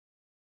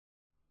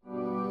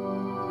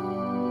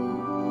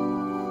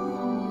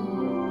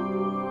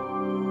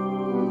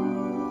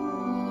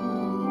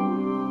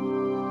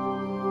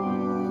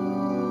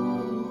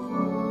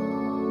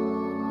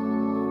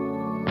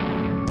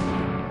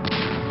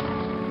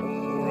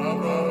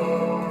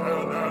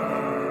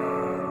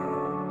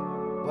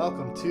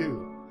Welcome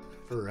to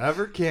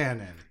Forever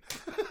Canon.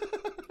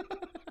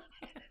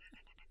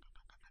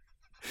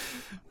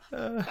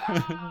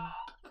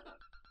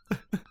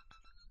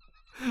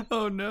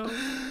 Oh no.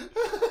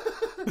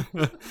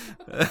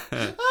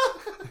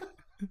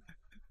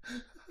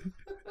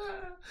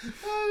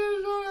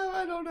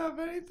 I don't have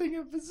anything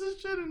in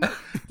position.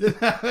 Didn't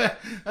have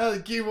I had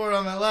the keyboard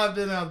on my lap.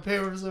 Didn't have the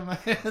papers in my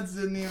hands.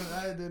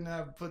 I didn't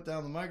have to put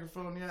down the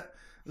microphone yet.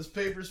 This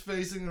paper's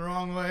facing the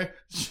wrong way.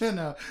 Shouldn't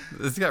have.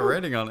 It's got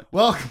writing on it.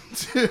 Welcome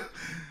to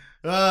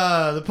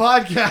the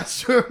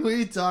podcast where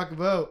we talk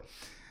about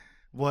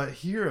what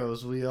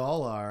heroes we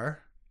all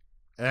are.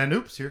 And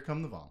oops, here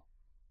come the Vaughn.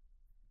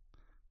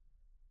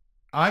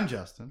 I'm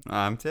Justin.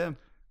 I'm Tim.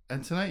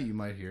 And tonight you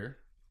might hear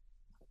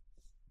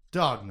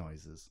dog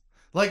noises.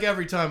 Like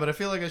every time, but I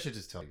feel like I should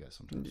just tell you guys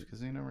sometimes.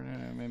 Because you never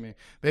know.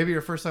 Maybe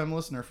you're a first time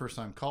listener, first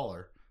time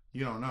caller.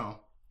 You don't know.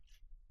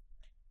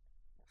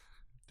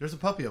 There's a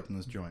puppy up in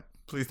this joint.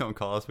 Please don't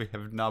call us. We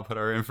have not put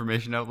our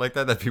information out like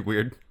that. That'd be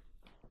weird.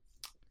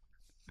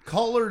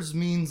 Callers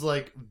means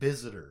like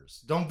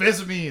visitors. Don't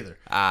visit me either.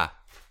 Also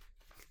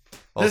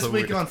This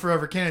week weird. on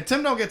Forever Canon.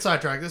 Tim, don't get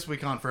sidetracked. This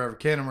week on Forever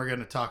Canon, we're going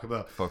to talk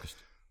about Focused.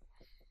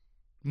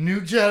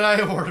 New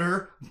Jedi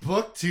Order,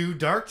 Book 2,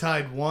 Dark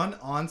Tide 1,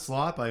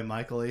 Onslaught by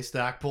Michael A.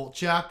 Stackpole,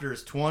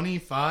 chapters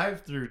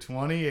 25 through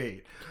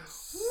 28.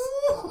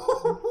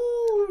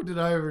 Woo-hoo-hoo. Did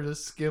I ever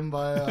just skim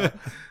by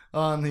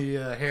on the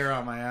hair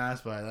on my ass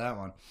by that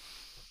one?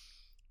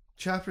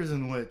 Chapters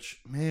in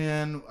which,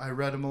 man, I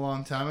read them a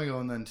long time ago,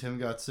 and then Tim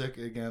got sick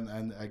again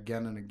and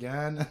again and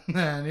again, and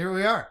then here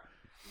we are.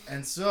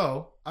 And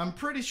so, I'm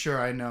pretty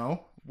sure I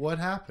know what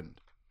happened.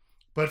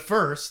 But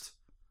first,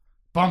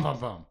 bum bum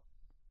bum.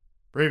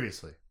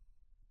 Previously,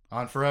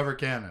 on Forever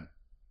Canon,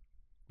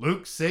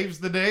 Luke saves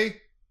the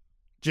day,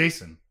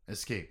 Jason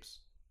escapes.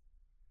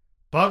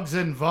 Bugs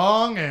and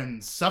Vong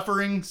and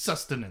suffering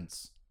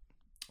sustenance.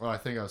 Oh, I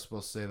think I was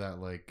supposed to say that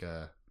like,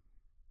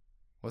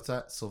 what's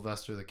that?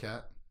 Sylvester the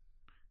Cat?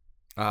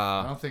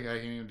 I don't think I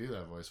can even do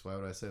that voice. Why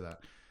would I say that?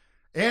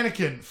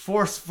 Anakin,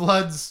 Force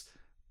Floods,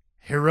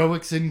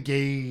 Heroics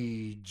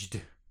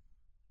Engaged.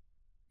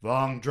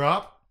 Vong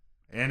drop.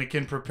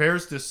 Anakin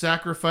prepares to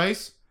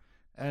sacrifice.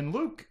 And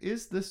Luke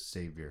is the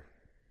savior.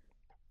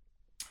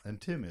 And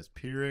Tim is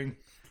peering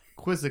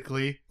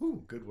quizzically,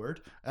 good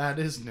word, at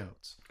his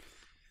notes.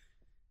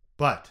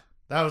 But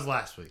that was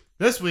last week.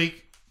 This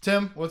week,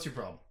 Tim, what's your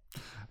problem?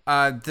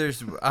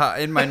 There's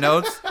in my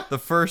notes, the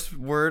first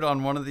word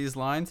on one of these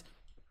lines,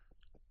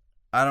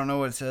 I don't know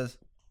what it says.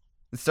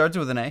 It starts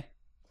with an A.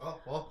 Oh,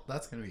 well,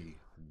 that's going to be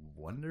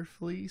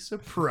wonderfully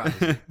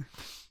surprising.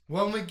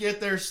 When we get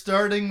there,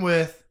 starting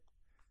with,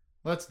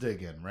 let's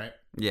dig in, right?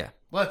 Yeah.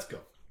 Let's go.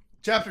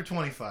 Chapter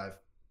 25,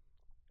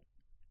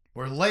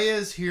 where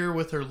Leia's here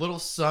with her little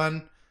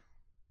son,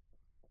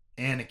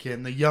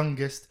 Anakin, the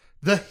youngest,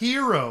 the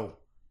hero.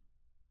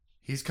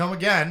 He's come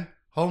again,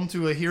 home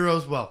to a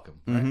hero's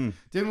welcome. Right? Mm-hmm.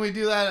 Didn't we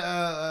do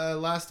that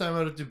last time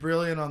out of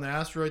Debrillion on the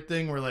asteroid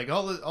thing, where like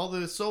all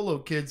the Solo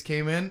kids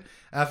came in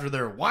after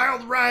their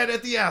wild ride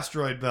at the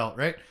asteroid belt,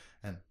 right?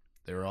 And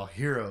they were all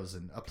heroes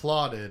and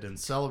applauded and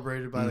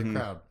celebrated by the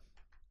crowd.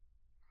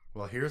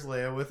 Well, here's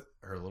Leia with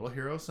her little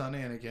hero son,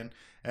 Anakin.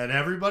 And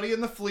everybody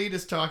in the fleet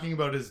is talking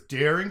about his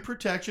daring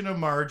protection of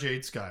Mara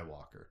Jade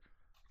Skywalker.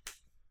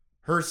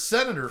 Her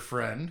senator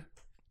friend,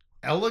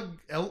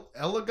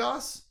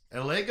 Legos?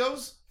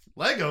 Legos.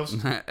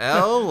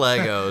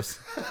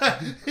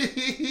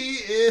 He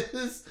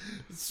is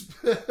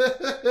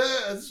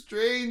a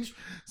strange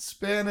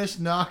Spanish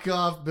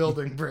knockoff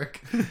building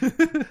brick.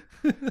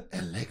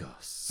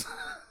 Legos.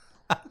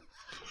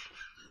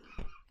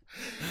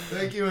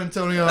 Thank you,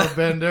 Antonio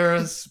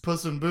Banderas,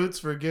 Puss in Boots,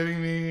 for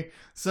giving me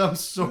some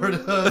sort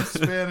of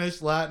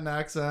Spanish Latin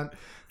accent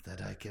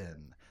that I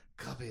can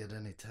copy at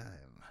any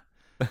time.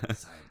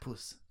 Sign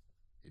Puss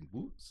in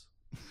Boots.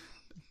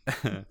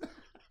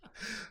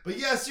 But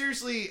yeah,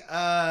 seriously,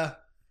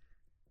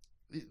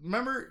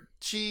 remember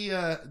she,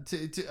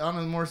 on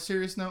a more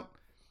serious note,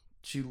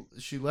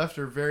 she left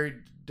her very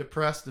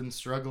depressed and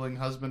struggling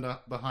husband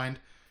behind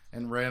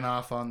and ran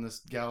off on this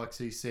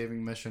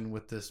galaxy-saving mission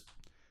with this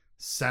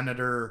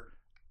Senator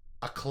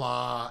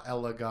Akla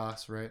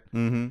Elegos, right?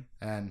 Mm-hmm.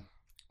 And,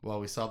 well,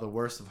 we saw the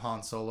worst of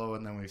Han Solo,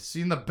 and then we've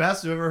seen the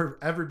best of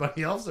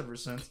everybody else ever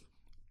since.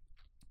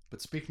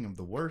 But speaking of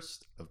the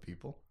worst of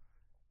people,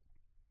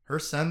 her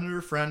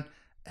senator friend,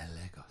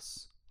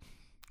 Elegos.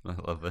 I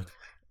love it.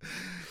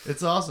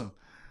 It's awesome.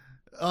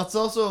 It's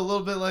also a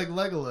little bit like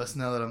Legolas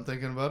now that I'm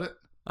thinking about it.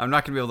 I'm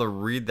not going to be able to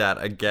read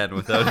that again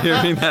without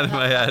hearing that in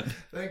my head.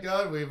 Thank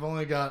God we've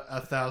only got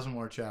 1,000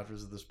 more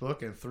chapters of this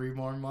book and 3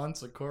 more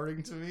months,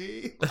 according to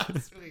me,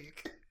 last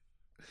week.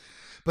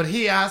 But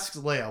he asks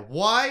Leia,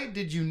 why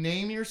did you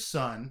name your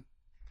son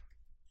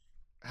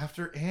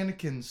after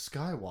Anakin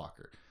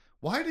Skywalker?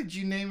 Why did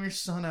you name your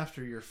son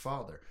after your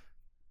father?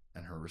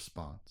 And her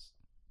response,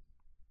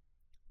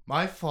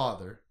 my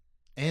father,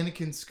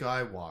 Anakin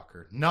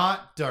Skywalker,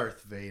 not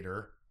Darth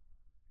Vader,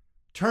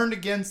 turned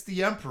against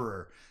the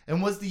Emperor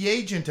and was the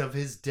agent of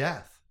his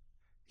death.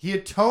 He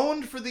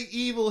atoned for the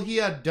evil he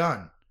had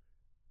done.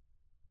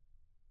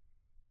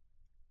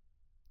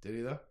 Did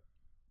he, though?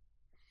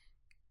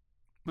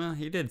 Well,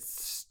 he did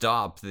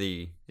stop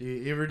the...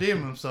 He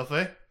redeemed himself,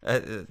 eh?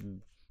 At the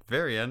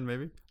very end,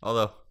 maybe.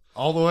 Although...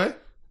 All the way?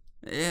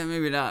 Yeah,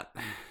 maybe not.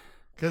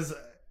 Because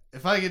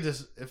if I could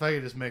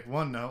just make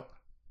one note,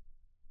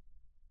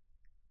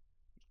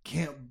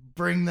 can't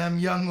bring them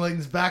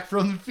younglings back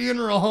from the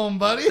funeral home,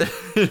 buddy.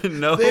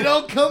 No. They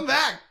don't come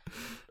back.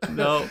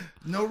 No.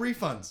 No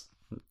refunds.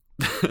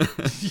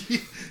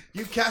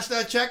 You cash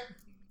that check,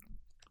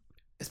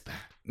 it's bad.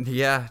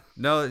 Yeah.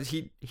 No,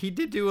 he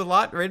did do a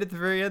lot right at the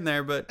very end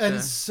there, but...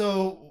 And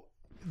so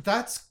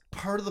that's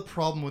part of the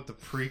problem with the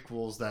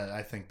prequels that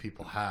I think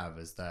people have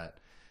is that,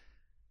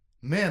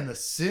 man, the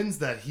sins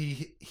that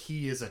he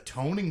is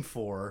atoning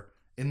for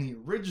in the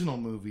original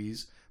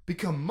movies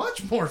become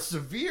much more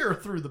severe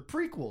through the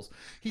prequels.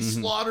 He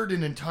slaughtered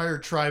an entire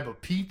tribe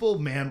of people,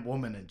 man,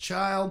 woman, and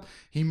child.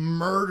 He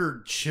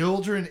murdered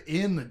children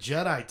in the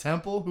Jedi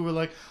Temple who were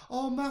like,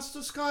 "Oh, Master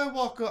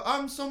Skywalker,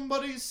 I'm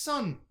somebody's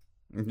son."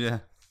 Yeah.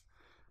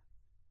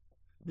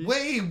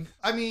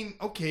 I mean,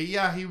 okay,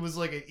 yeah, he was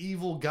like an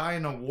evil guy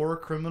and a war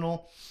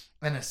criminal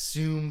and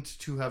assumed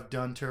to have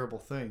done terrible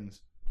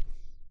things.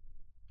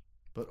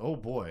 But oh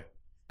boy.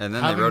 And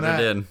then they wrote it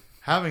in.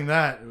 Having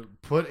that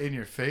put in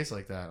your face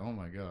like that, oh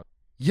my god.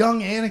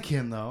 Young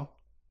Anakin, though,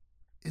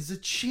 is a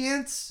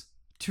chance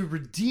to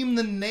redeem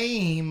the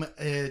name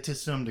to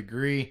some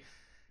degree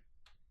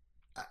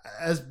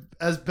as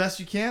best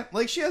you can.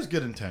 Like, she has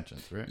good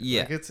intentions, right?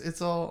 Yeah. Like,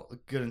 it's all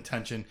good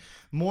intention.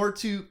 More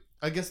to,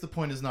 I guess the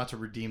point is not to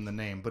redeem the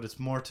name, but it's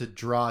more to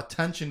draw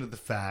attention to the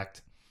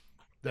fact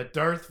that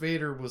Darth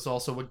Vader was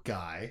also a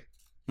guy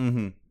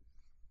Mm-hmm.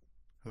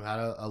 who had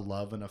a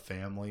love and a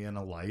family and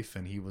a life,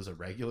 and he was a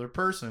regular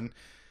person.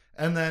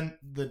 And then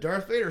the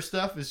Darth Vader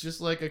stuff is just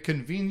like a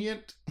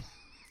convenient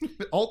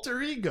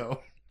alter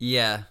ego.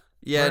 Yeah.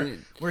 Yeah.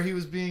 Where he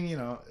was being,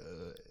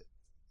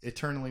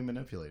 eternally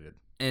manipulated.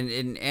 And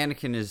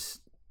Anakin is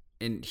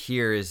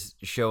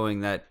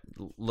showing that,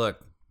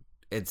 look,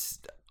 it's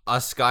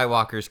us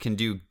Skywalkers can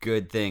do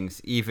good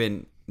things,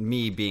 even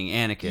me being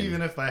Anakin.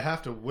 Even if I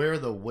have to wear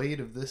the weight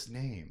of this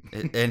name.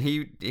 And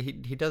he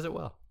does it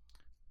well.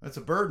 That's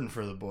a burden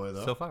for the boy,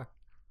 though. So far.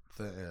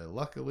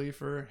 Luckily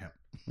for him.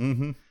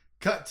 Mm-hmm.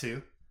 Cut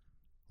to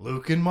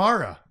Luke and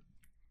Mara.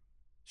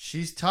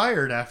 She's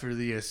tired after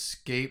the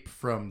escape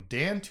from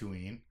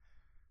Dantooine.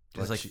 It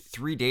was like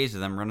 3 days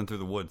of them running through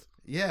the woods.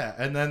 Yeah,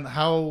 and then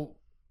how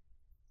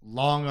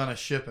long on a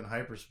ship in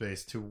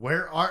hyperspace to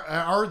where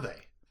are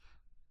they?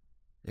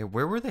 Yeah,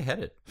 where were they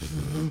headed?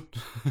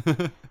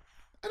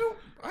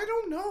 I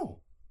don't know.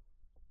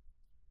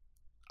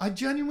 I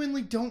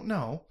genuinely don't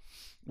know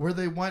where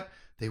they went.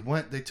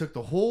 They took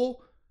the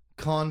whole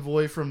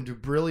convoy from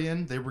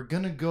Dubrillion. They were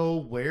gonna go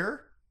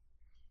where?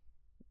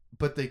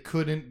 But they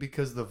couldn't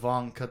because the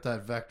Vong cut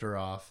that vector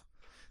off.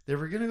 They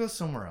were gonna go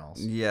somewhere else.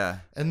 Yeah.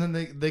 And then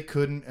they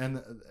couldn't,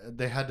 and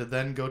they had to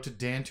then go to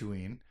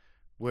Dantooine,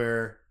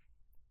 where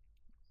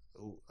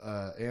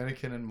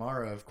Anakin and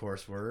Mara, of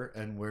course, were,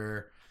 and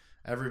where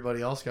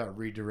everybody else got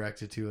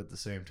redirected to at the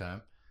same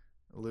time,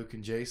 Luke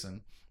and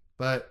Jason.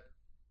 But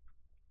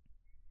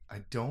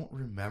I don't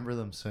remember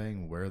them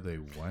saying where they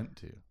went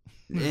to.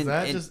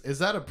 Is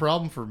that a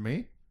problem for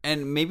me?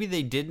 And maybe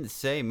they didn't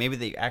say. Maybe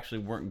they actually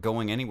weren't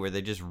going anywhere.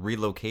 They just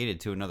relocated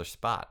to another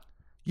spot.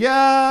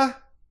 Yeah.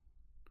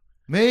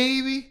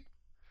 Maybe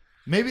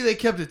they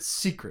kept it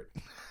secret.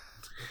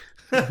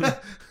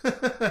 But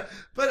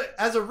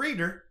as a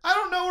reader, I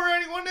don't know where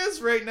anyone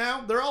is right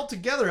now. They're all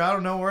together. I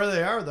don't know where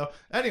they are, though.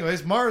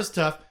 Anyways, Mara's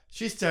tough.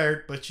 She's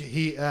tired, but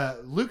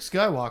Luke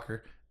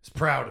Skywalker is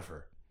proud of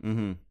her.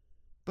 Mm-hmm.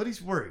 But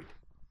he's worried.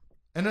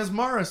 And as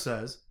Mara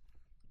says,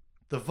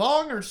 the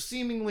Vong are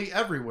seemingly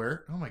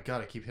everywhere. Oh my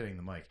god, I keep hitting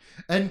the mic.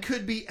 And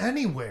could be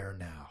anywhere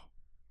now.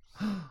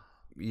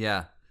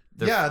 Yeah.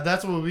 Yeah,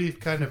 that's what we've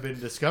kind of been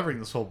discovering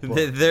this whole book.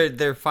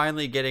 They're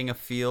finally getting a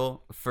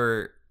feel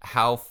for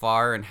how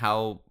far and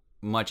how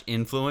much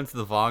influence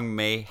the Vong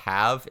may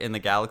have in the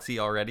galaxy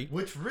already.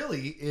 Which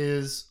really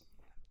is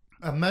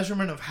a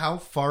measurement of how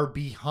far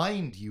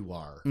behind you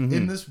are Mm-hmm.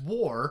 in this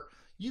war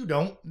you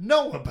don't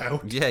know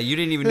about. Yeah, you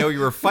didn't even know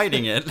you were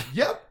fighting it.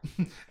 Yep.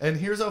 And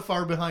here's how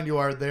far behind you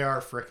are. They are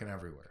frickin'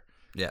 everywhere.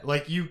 Yeah.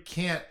 Like you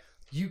can't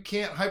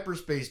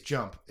hyperspace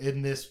jump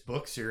in this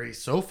book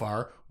series so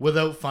far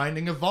without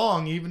finding a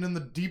Vong, even in the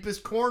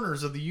deepest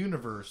corners of the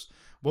universe.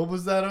 What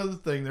was that other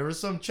thing? There was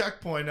some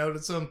checkpoint out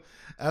at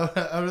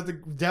the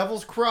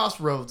Devil's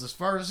Crossroads, as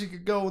far as you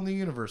could go in the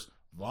universe.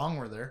 Vong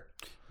were there.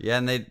 Yeah,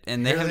 and they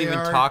haven't even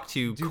talked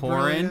to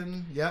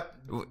Corrin. Yep.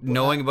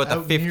 Knowing about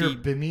the 50 near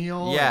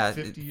Beniel. Yeah,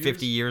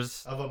 50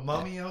 years of a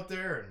mummy out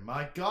there, and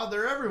my God,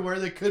 they're everywhere.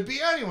 They could be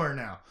anywhere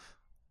now.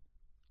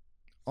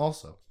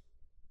 Also,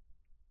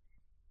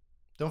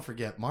 don't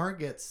forget, Mara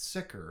gets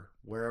sicker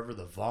wherever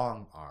the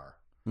Vong are.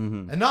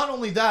 Mm-hmm. And not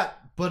only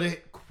that, but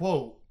it,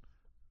 quote,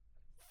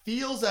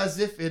 feels as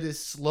if it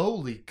is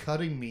slowly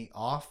cutting me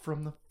off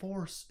from the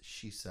Force,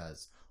 she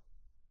says.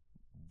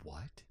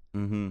 What?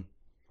 Mm-hmm.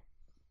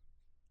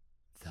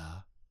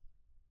 the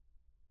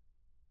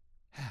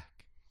heck?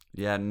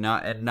 Yeah,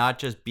 not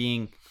just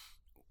being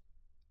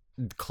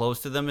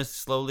close to them is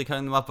slowly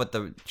cutting them off, but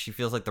she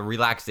feels like the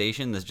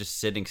relaxation that's just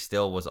sitting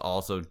still was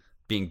also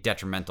being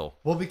detrimental.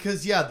 Well,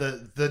 because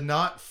the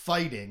not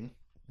fighting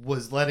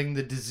was letting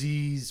the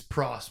disease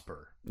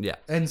prosper. Yeah.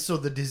 And so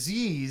the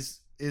disease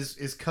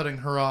is cutting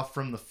her off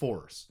from the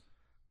Force.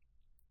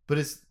 But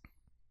it's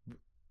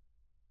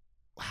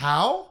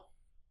how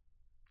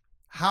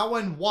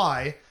and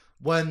why,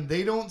 when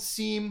they don't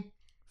seem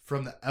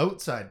from the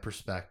outside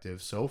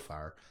perspective so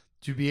far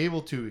to be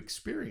able to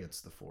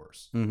experience the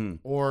Force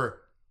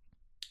or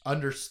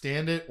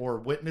understand it or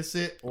witness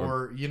it,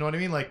 or you know what I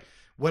mean? Like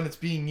when it's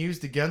being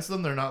used against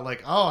them, they're not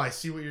like, oh, I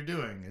see what you're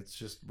doing. It's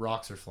just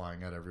rocks are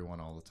flying at everyone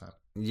all the time.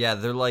 Yeah,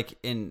 they're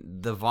like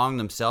the Vong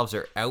themselves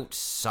are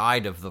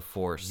outside of the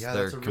Force. Yeah,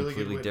 they're that's a really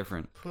completely good way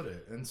different. to put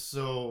it. And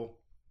so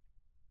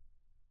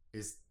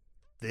is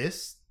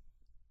this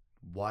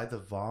why the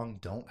Vong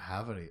don't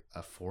have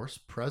a Force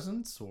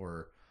presence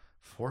or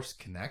Force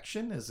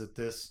connection? Is it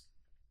this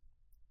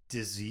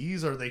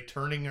disease? Are they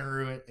turning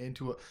her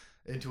into a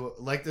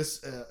like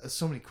this?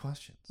 So many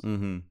questions.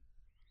 Mm-hmm.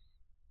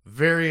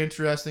 Very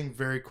interesting,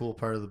 very cool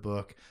part of the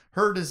book.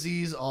 Her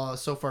disease,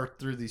 so far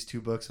through these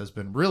 2 books, has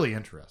been really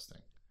interesting.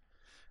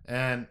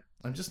 And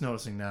I'm just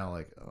noticing now,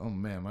 like, oh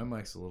man, my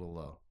mic's a little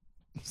low.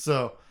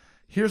 So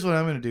here's what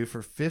I'm going to do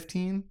for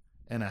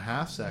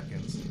 15.5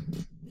 seconds.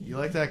 You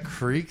like that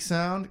creak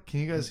sound? Can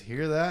you guys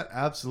hear that?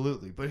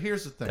 Absolutely. But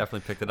here's the thing.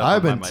 Definitely picked it up.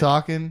 I've been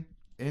talking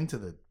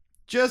into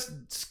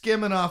just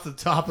skimming off the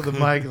top of the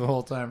mic the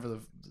whole time for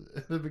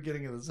the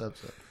beginning of this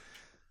episode.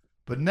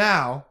 But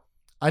now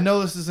I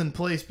know this is in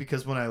place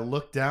because when I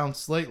look down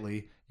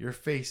slightly, your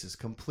face is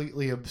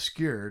completely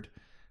obscured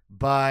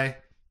by,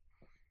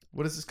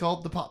 what is this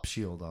called? The pop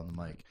shield on the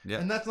mic. Yeah.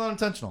 And that's not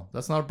intentional.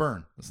 That's not a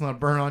burn. That's not a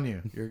burn on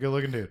you. You're a good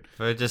looking dude.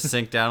 If I just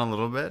sink down a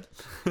little bit.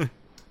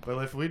 But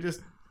if we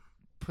just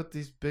put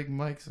these big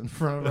mics in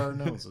front of our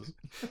noses.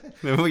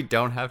 Then we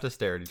don't have to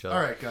stare at each other.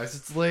 All right, guys.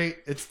 It's late.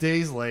 It's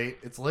days late.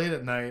 It's late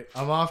at night.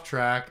 I'm off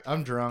track.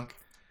 I'm drunk.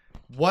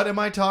 What am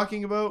I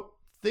talking about?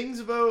 Things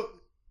about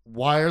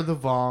why are the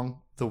Vong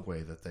the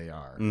way that they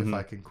are, if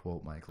I can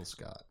quote Michael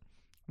Scott.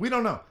 We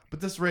don't know,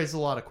 but this raised a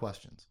lot of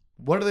questions.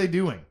 What are they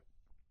doing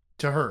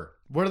to her?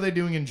 What are they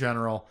doing in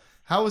general?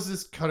 How is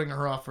this cutting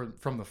her off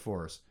from the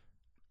Force?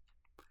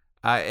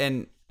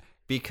 And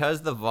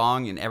because the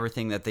Vong and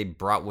everything that they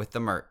brought with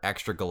them are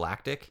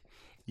extragalactic,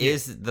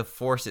 is the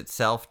Force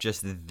itself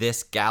just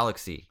this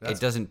galaxy? It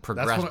doesn't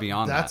progress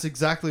beyond that. That's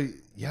exactly,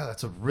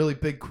 that's a really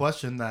big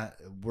question that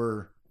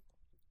we're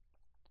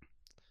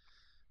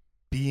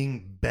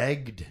being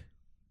begged.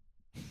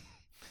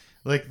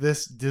 Like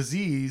this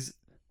disease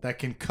that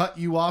can cut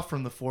you off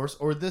from the Force,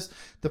 or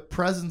the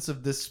presence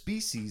of this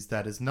species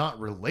that is not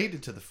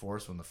related to the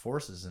Force when the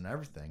Force is in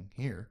everything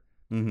here.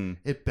 Mm-hmm.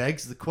 It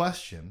begs the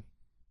question,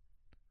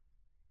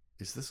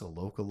 is this a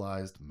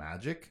localized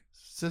magic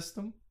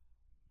system?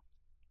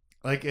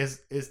 Like,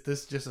 is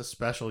this just a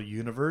special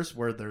universe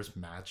where there's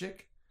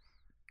magic?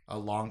 A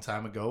long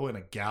time ago in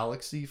a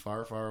galaxy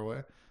far, far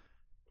away,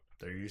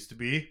 there used to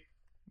be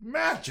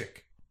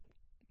magic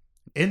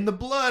in the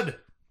blood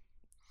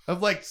of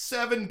like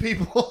 7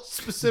 people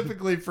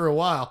specifically for a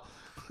while.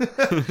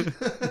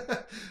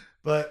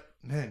 But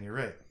man, you're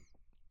right.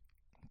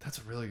 That's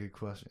a really good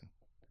question.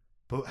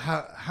 But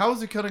how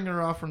is it cutting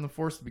her off from the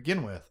Force to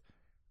begin with?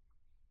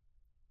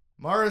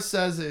 Mara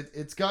says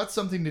it's got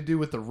something to do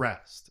with the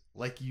rest,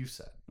 like you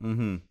said.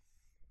 Mm-hmm.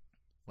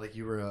 Like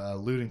you were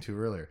alluding to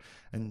earlier.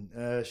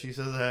 And she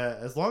says,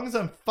 as long as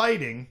I'm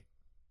fighting,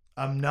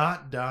 I'm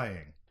not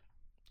dying.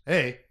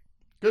 Hey,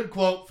 good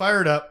quote.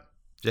 Fire it up.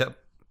 Yep.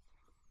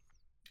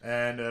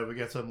 And we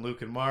get some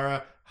Luke and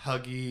Mara,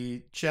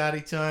 huggy,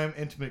 chatty time,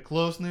 intimate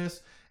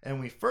closeness. And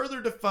we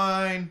further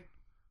define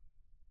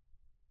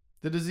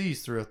the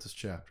disease throughout this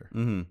chapter.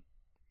 Mm-hmm.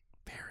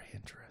 Very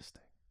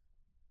interesting.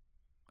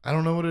 I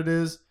don't know what it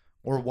is,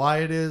 or why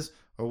it is,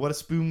 or what a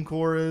spoon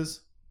core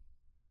is.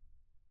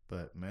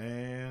 But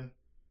man,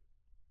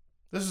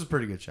 this is a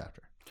pretty good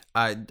chapter.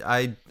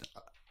 I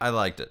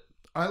liked it.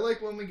 I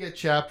like when we get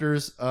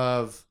chapters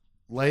of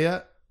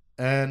Leia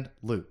and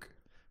Luke,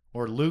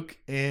 or Luke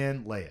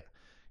and Leia.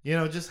 You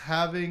know, just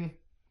drawing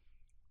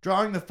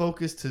the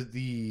focus to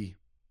the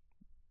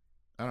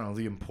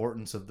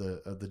importance of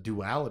the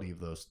duality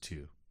of those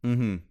two.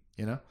 Mm-hmm.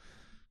 You know,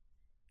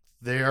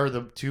 they are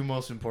the 2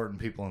 most important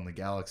people in the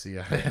galaxy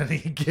at any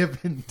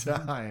given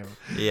time.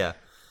 Yeah.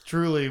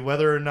 Truly,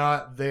 whether or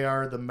not they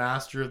are the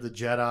master of the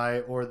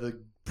Jedi or the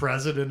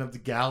president of the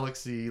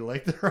galaxy,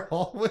 like they're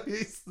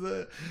always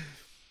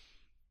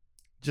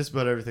just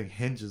about everything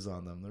hinges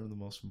on them. They're the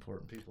most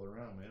important people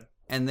around, man.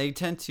 And they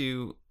tend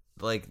to,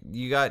 like,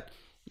 you got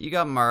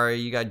Mara,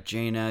 you got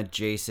Jaina,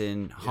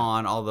 Jason,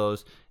 Han, all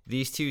those.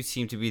 These 2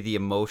 seem to be the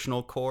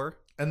emotional core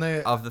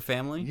of the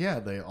family. Yeah,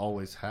 they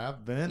always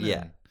have been.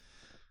 Yeah.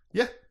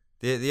 Yeah.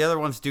 The other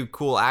ones do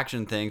cool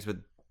action things, but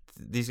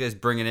these guys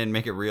bring it in,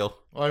 make it real.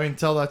 Well, I mean,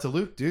 tell that to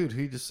Luke, dude.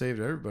 He just saved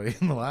everybody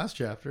in the last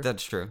chapter.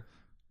 That's true.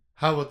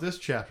 How about this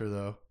chapter,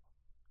 though?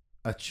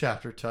 A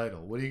chapter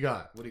title. What do you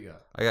got?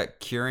 I got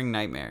Curing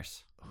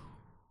Nightmares.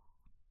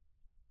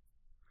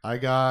 I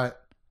got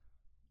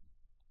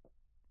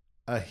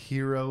A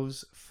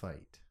Hero's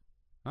Fight.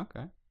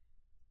 Okay.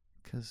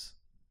 Because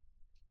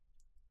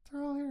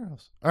they're all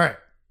heroes. All right.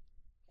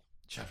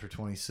 Chapter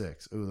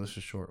 26. Ooh, this is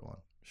a short one.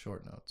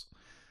 Short notes.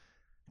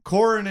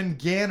 Corin and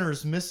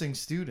Ganner's missing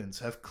students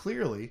have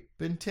clearly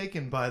been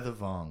taken by the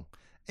Vong.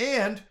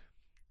 And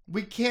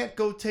we can't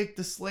go take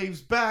the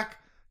slaves back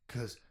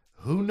because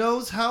who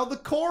knows how the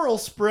coral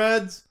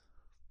spreads.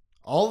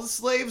 All the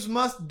slaves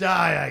must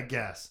die, I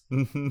guess.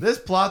 This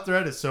plot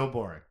thread is so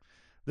boring.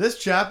 This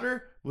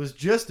chapter was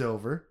just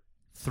over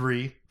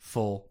 3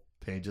 full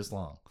pages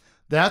long.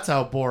 That's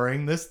how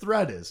boring this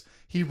thread is.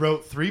 He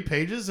wrote 3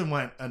 pages and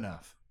went,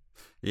 enough.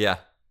 Yeah.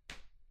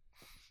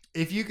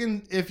 If you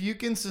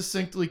can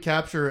succinctly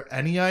capture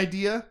any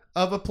idea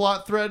of a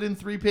plot thread in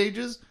 3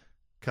 pages,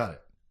 cut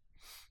it.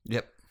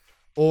 Yep.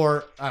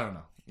 Or, I don't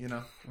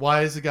know,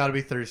 why has it got to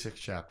be 36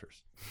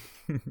 chapters?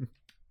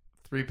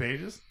 3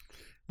 pages?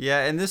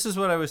 Yeah, and this is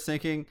what I was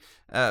thinking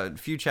a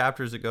few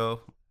chapters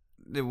ago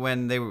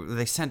when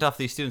they sent off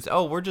these students.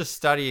 Oh, we're just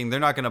studying. They're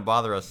not going to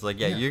bother us.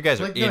 Like, yeah, you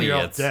guys are idiots. No, you're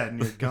all dead and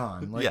you're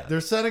gone. Like, yeah.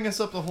 They're setting us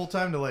up the whole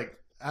time to, like,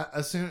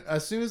 as soon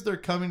as they're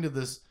coming to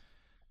this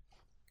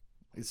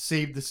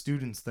save the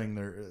students thing,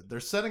 they're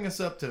setting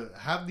us up to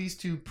have these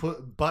two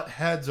butt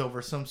heads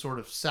over some sort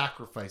of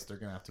sacrifice they're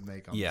going to have to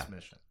make on this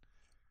mission.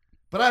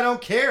 But I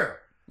don't care.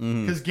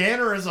 Because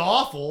Ganner is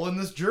awful, and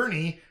this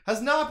journey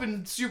has not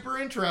been super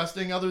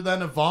interesting other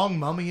than a Vong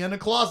mummy in a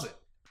closet.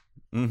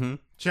 Mm-hmm.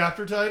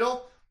 Chapter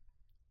title: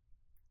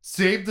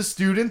 Save the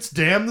students,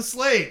 damn the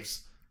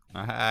slaves.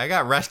 I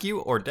got rescue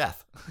or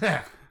death.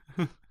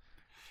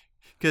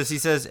 Because he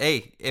says,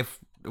 hey, if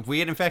we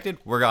get infected,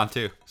 we're gone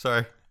too.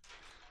 Sorry.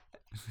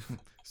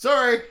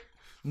 Sorry.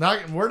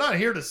 We're not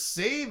here to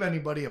save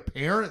anybody,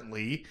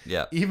 apparently.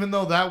 Yeah. Even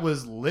though that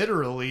was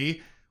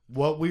literally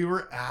what we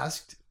were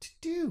asked to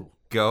do.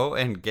 Go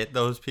and get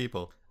those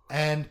people.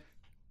 And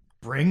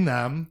bring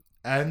them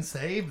and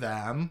save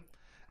them.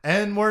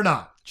 And we're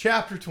not.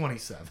 Chapter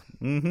 27.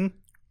 Mm-hmm.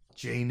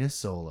 Jaina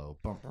Solo.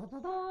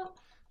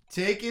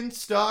 Taking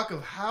stock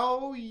of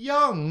how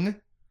young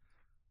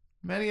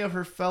many of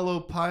her fellow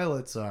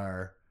pilots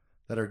are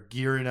that are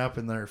gearing up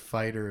in their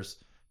fighters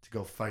to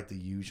go fight the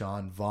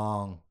Yuuzhan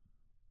Vong.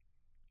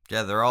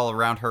 Yeah, they're all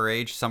around her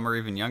age. Some are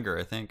even younger,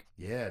 I think.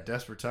 Yeah,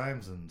 desperate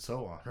times and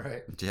so on,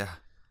 right? Yeah.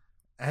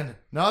 And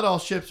not all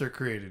ships are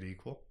created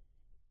equal.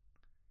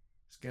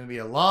 There's going to be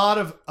a lot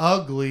of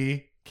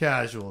ugly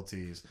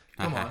casualties.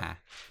 Come on.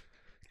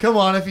 Come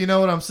on, if you know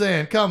what I'm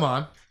saying. Come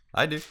on.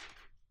 I do.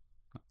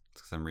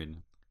 Because I'm reading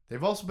it.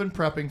 They've also been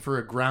prepping for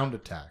a ground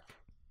attack.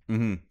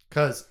 Mm-hmm.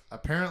 Because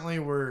apparently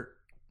where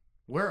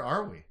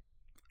are we?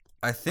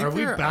 I think Are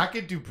we back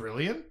at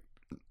Dubrillion?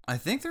 I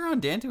think they're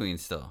on Dantooine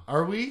still.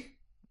 Are we?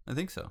 I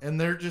think so.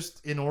 And they're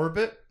just in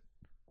orbit?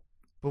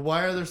 But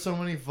why are there so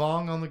many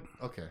Vong on the...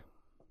 Okay.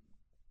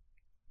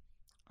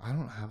 I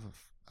don't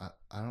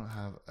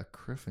have a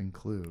criffing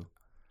clue.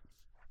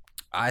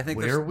 I think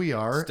where we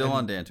are still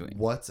on Dantooine.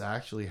 What's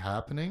actually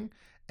happening.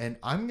 And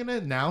I'm going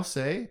to now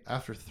say,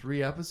 after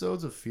 3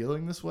 episodes of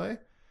feeling this way,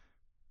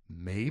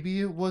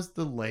 maybe it was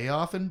the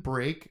layoff and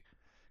break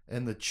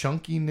and the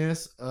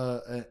chunkiness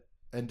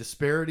and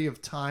disparity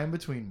of time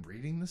between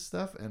reading this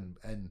stuff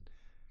and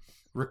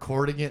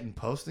recording it and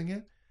posting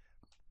it.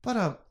 But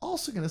I'm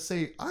also going to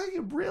say, I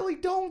really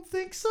don't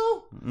think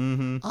so.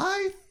 Mm-hmm.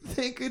 I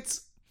think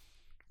it's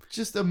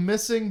just a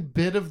missing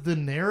bit of the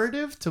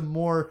narrative to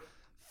more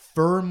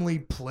firmly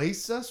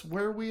place us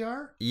where we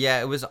are.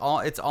 Yeah,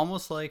 it's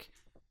almost like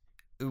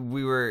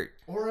we were...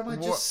 Or am I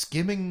just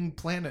skimming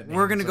planet names?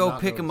 We're going to go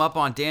pick them up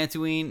on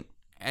Dantooine,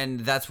 and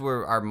that's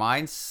where our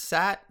minds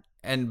sat,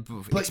 and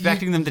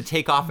expecting them to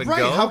take off and go.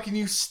 Right, how can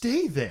you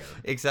stay there?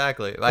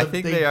 Exactly. I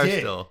think they are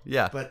still.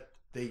 Yeah. But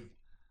they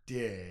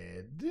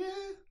did.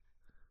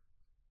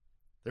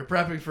 They're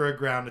prepping for a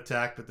ground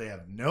attack, but they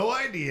have no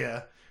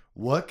idea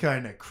what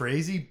kind of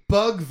crazy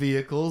bug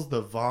vehicles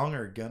the Vong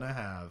are going to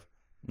have.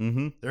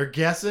 Mm-hmm. They're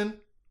guessing.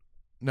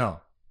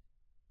 No.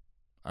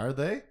 Are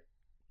they?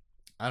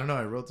 I don't know.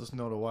 I wrote this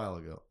note a while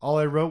ago. All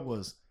I wrote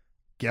was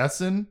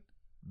guessing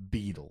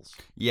beetles.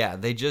 Yeah,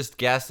 they just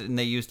guessed and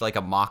they used like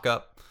a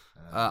mock-up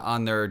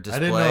on their display. I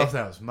didn't know if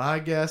that was my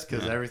guess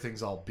because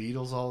everything's all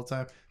beetles all the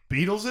time.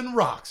 Beetles and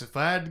rocks. If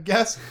I had to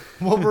guess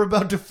what we're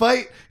about to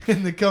fight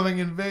in the coming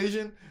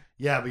invasion.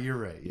 Yeah, but you're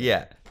right.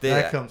 Yeah.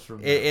 That comes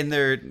from in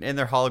their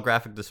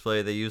holographic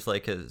display. They use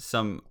like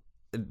some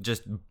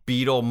just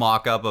beetle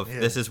mock-up of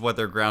this is what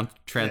their ground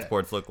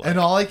transports look like. And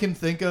all I can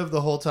think of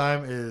the whole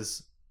time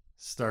is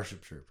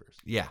Starship Troopers.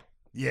 Yeah.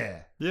 Yeah.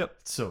 Yep.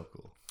 So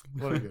cool.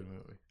 What a good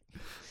movie.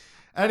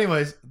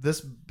 Anyways,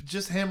 this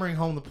just hammering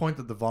home the point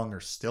that the Vong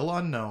are still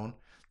unknown.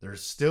 They're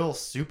still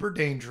super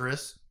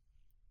dangerous.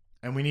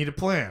 And we need a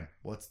plan.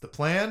 What's the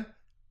plan?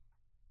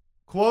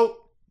 Quote,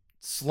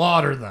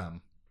 slaughter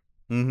them.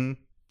 Mm-hmm.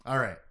 All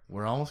right.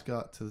 We're almost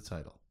got to the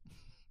title.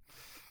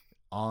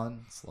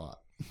 Onslaught.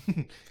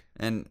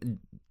 And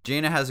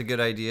Jaina has a good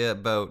idea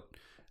about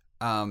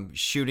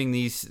shooting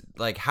these,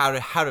 like how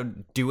to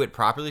do it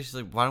properly. She's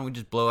like, why don't we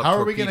just blow up How are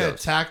torpedoes? we going to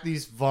attack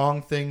these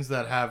Vong things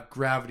that have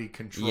gravity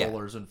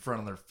controllers in front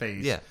of their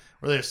face? Yeah.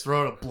 Where they just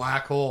throw out a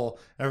black hole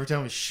every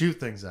time we shoot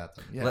things at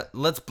them. Yeah.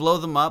 Let's blow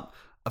them up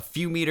a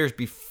few meters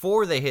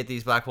before they hit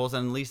these black holes,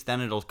 and at least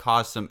then it'll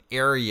cause some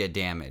area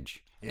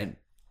damage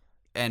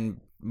and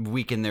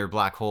weaken their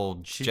black hole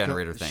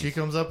generator thing. She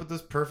comes up with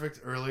this perfect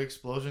early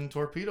explosion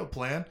torpedo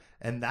plan,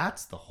 and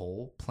that's the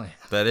whole plan.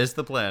 That is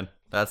the plan.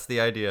 That's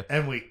the idea.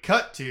 And we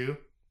cut to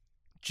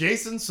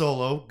Jacen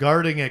Solo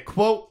guarding a,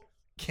 quote,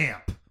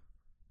 camp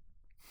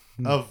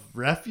of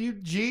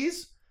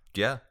refugees.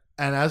 Yeah.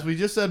 And as we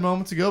just said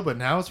moments ago, but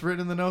now it's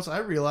written in the notes, I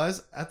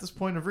realize at this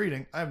point of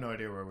reading, I have no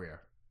idea where we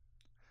are.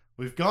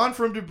 We've gone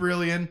from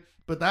Dubrillion,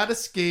 but that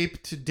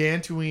escape to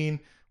Dantooine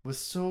was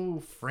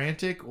so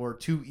frantic or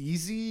too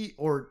easy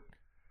or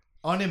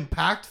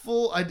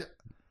unimpactful.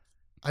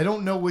 I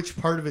don't know which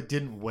part of it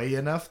didn't weigh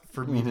enough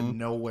for me to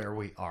know where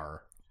we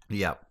are.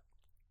 Yeah.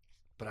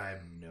 But I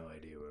have no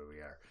idea where we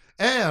are.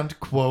 And,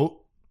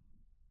 quote,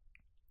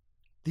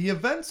 the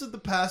events of the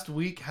past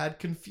week had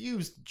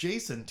confused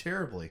Jacen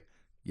terribly.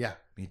 Yeah,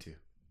 me too.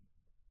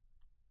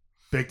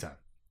 Big time.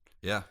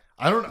 Yeah.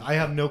 I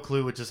have no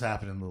clue what just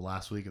happened in the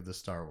last week of the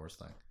Star Wars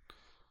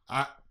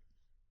thing.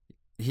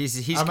 He's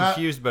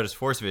confused about his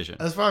Force vision.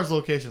 As far as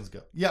locations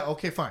go. Yeah,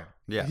 okay, fine.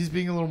 Yeah. He's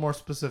being a little more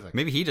specific.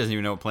 Maybe he doesn't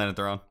even know what planet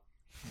they're on.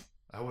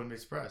 I wouldn't be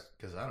surprised,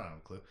 because I don't have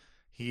a clue.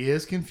 He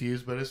is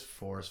confused about his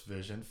Force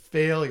vision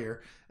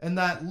failure. And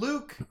that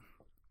Luke,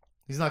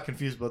 he's not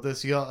confused about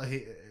this.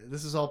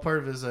 This is all part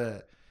of his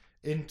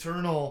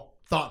internal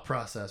thought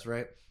process,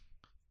 right?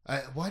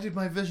 Why did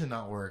my vision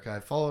not work? I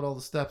followed all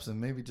the steps, and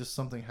maybe just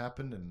something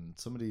happened, and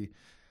somebody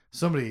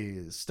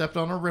stepped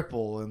on a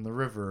ripple in the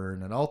river,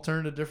 and it all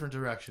turned a different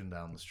direction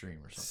down the stream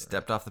or something.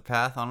 Stepped off the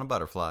path on a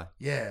butterfly.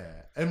 Yeah.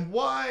 And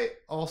why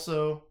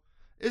also,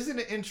 isn't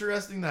it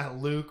interesting that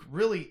Luke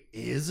really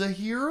is a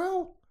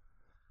hero?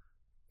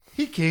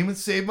 He came and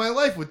saved my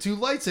life with 2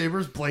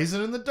 lightsabers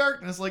blazing in the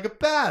darkness like a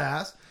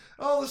badass.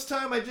 All this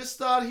time I just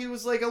thought he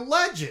was like a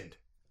legend.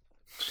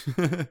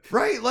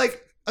 Right?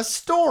 Like a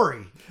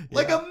story.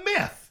 Like a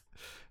myth.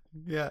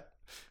 Yeah.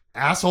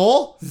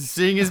 Asshole.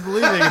 Seeing is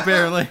believing,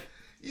 apparently.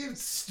 You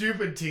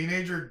stupid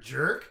teenager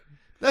jerk.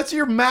 That's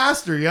your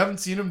master. You haven't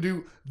seen him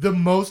do the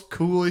most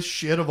coolest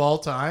shit of all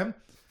time?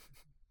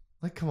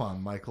 Like, come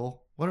on,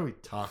 Michael. What are we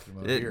talking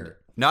about here?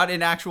 Not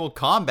in actual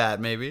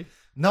combat, maybe.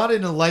 Not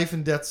in a life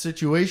and death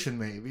situation,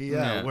 maybe.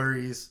 Yeah, where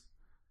he's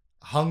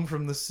hung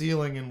from the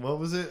ceiling and what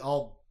was it?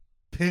 All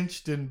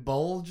pinched and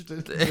bulged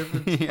in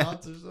different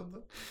spots or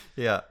something?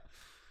 Yeah.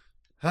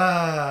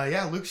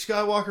 Yeah, Luke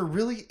Skywalker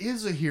really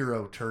is a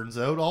hero, turns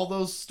out. All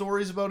those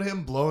stories about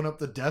him blowing up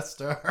the Death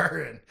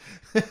Star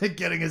and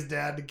getting his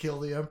dad to kill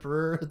the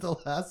Emperor at the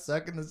last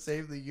second to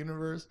save the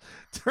universe.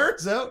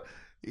 Turns out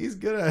he's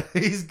gonna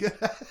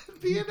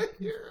being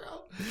a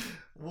hero.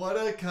 What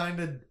a kind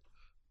of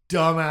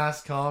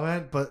dumbass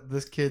comment, but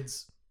this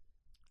kid's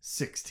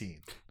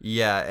 16.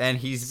 Yeah, and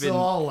so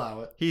I'll allow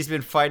it. He's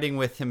been fighting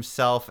with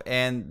himself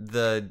and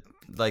the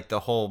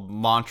whole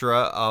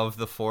mantra of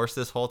the Force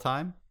this whole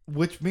time.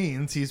 Which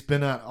means he's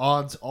been at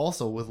odds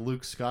also with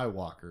Luke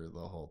Skywalker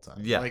the whole time.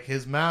 Yeah. Like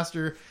his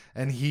master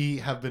and he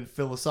have been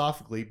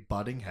philosophically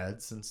butting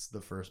heads since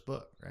the first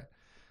book, right?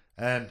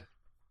 And,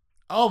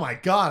 oh my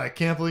God, I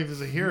can't believe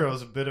he's a hero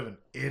is a bit of an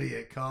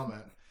idiot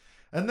comment.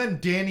 And then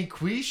Danny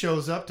Quee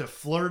shows up to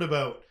flirt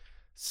about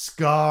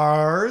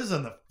scars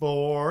and the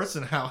Force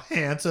and how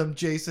handsome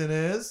Jacen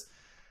is.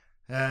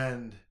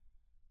 And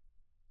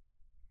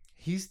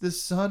he's the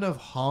son of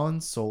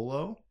Han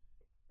Solo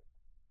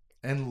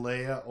and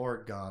Leia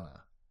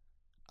Organa.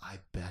 I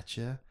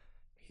betcha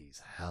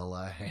he's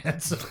hella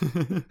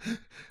handsome.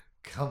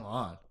 Come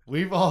on.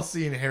 We've all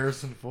seen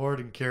Harrison Ford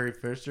and Carrie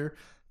Fisher.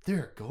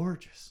 They're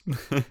gorgeous.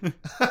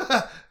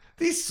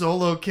 These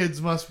Solo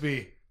kids must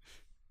be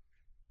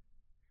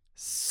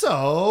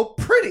so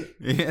pretty.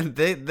 Yeah,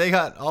 they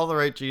got all the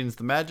right genes,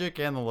 the magic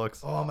and the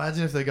looks. Oh,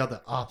 imagine if they got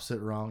the opposite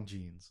wrong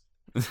genes.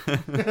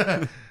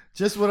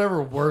 Just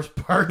whatever worst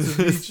parts of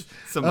each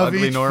some of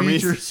ugly each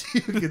normies features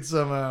you could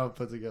somehow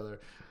put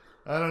together.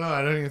 I don't know.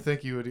 I don't even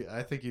think you would.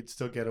 I think you'd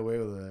still get away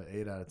with an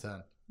 8 out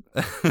of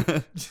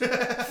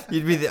 10.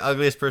 You'd be the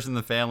ugliest person in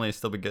the family and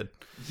still be good.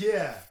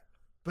 Yeah.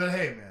 But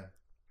hey, man.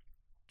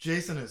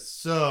 Jacen is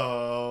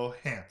so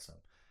handsome.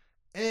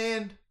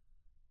 And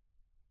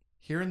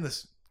here in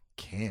this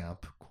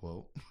camp,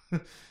 quote,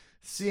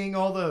 seeing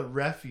all the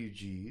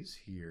refugees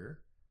here,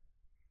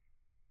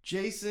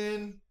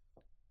 Jacen,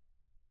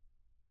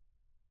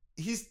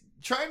 he's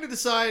trying to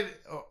decide,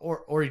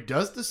 or he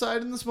does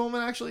decide in this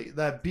moment, actually,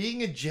 that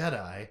being a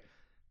Jedi,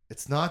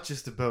 it's not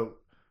just about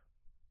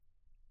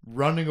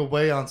running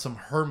away on some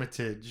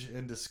hermitage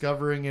and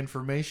discovering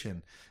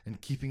information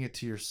and keeping it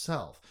to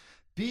yourself.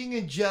 Being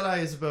a Jedi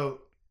is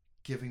about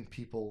giving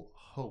people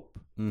hope,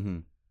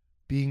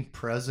 being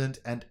present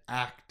and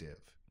active.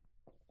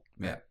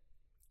 Yeah.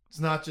 It's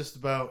not just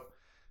about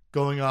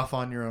going off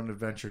on your own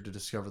adventure to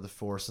discover the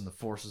Force, and the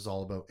Force is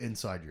all about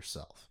inside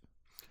yourself.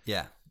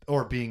 Yeah.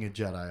 Or being a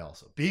Jedi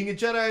also. Being a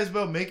Jedi is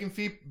about making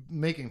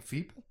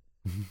people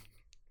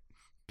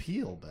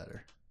peel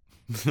better.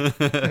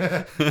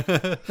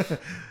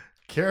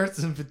 Carrots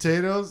and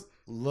potatoes,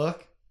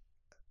 look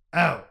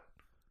out.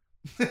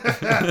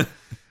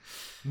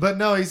 But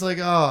no, he's like,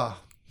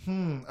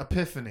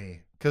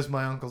 epiphany, because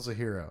my uncle's a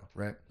hero,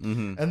 right?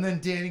 Mm-hmm. And then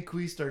Danny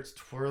Quee starts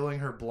twirling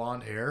her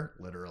blonde hair,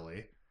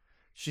 literally.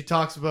 She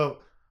talks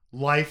about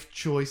life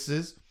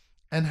choices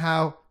and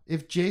how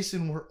if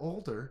Jason were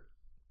older,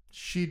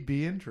 she'd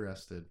be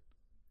interested.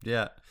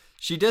 Yeah.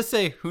 She does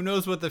say, who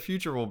knows what the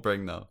future will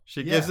bring, though.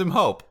 She gives him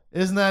hope.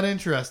 Isn't that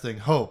interesting?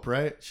 Hope,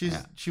 right?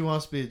 She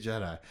wants to be a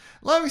Jedi.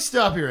 Let me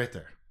stop you right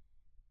there.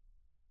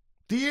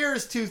 The year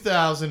is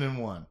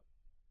 2001.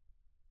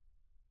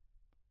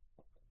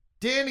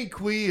 Danny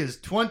Quee is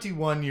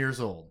 21 years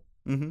old.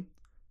 Mm-hmm.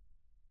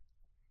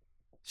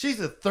 She's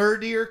a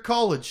third-year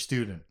college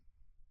student.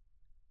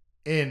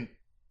 In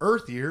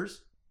Earth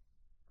years.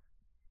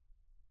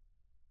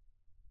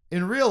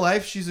 In real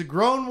life, she's a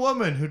grown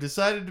woman who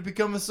decided to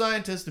become a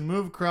scientist and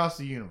move across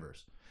the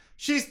universe.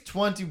 She's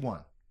 21.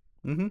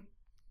 Mm-hmm.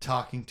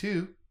 Talking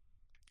to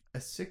a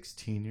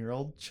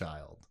 16-year-old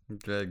child.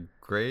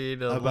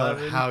 Grade 11, about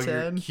how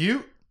 10. You're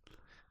cute.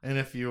 And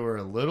if you were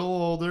a little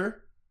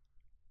older,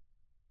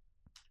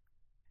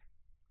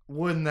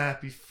 wouldn't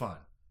that be fun?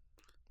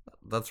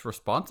 That's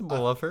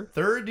responsible of her.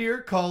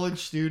 Third-year college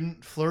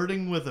student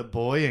flirting with a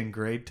boy in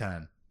grade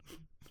 10.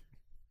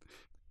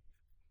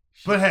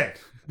 But hey,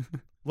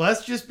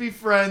 let's just be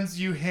friends,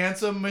 you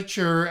handsome,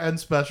 mature, and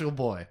special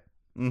boy.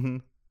 Mm-hmm.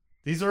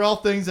 These are all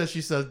things that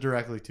she says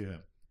directly to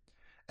him.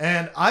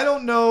 And I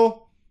don't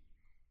know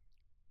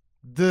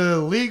the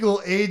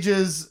legal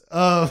ages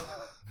of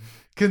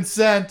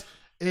consent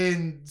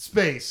in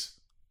space,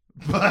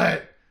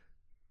 but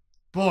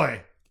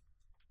boy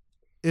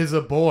is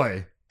a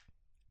boy.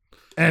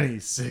 And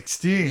he's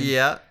 16.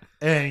 Yeah.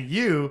 And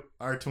you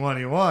are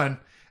 21.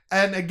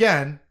 And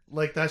again,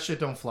 like, that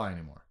shit don't fly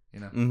anymore, you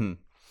know? Mm-hmm.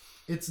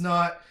 It's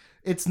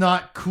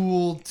not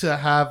cool to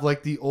have,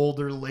 like, the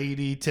older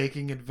lady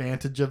taking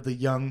advantage of the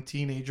young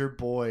teenager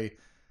boy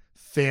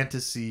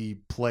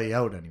fantasy play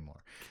out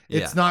anymore.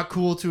 It's not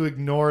cool to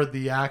ignore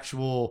the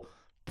actual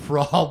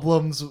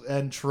problems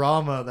and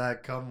trauma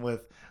that come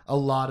with a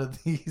lot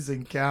of these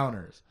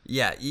encounters.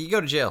 Yeah, you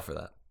go to jail for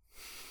that.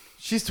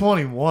 She's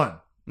 21.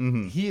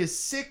 Mm-hmm. He is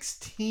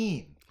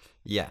 16.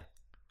 Yeah.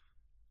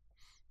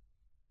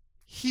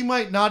 He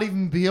might not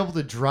even be able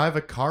to drive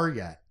a car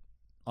yet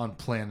on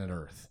planet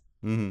Earth.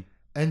 Mm-hmm.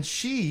 And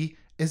she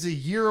is a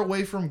year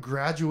away from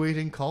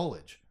graduating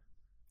college.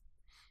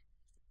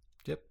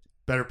 Yep.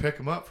 Better pick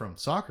him up from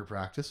soccer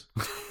practice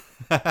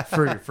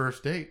for your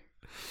first date.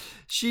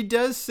 She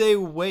does say,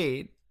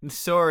 wait,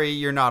 sorry,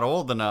 you're not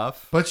old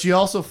enough. But she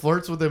also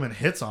flirts with him and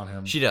hits on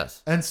him. She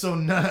does. And so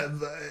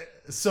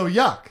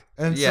yuck.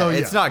 And yeah,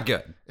 it's not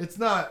good. It's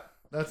not.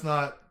 That's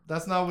not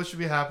what should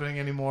be happening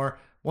anymore.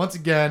 Once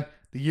again,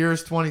 the year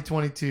is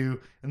 2022,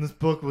 and this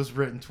book was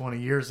written 20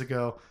 years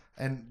ago,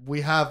 and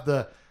we have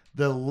the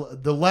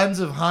lens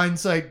of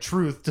hindsight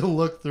truth to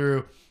look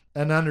through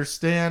and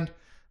understand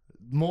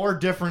more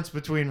difference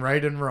between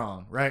right and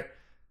wrong, right?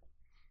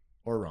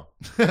 Or wrong.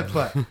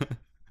 But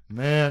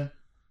man,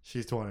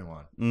 she's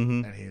 21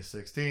 mm-hmm. and he's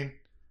 16,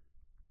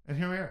 and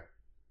here we are.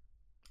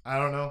 I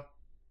don't know,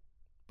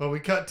 but we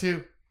cut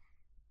to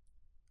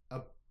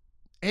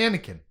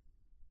Anakin,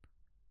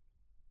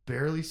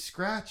 barely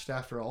scratched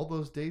after all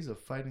those days of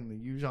fighting the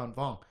Yuuzhan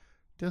Vong.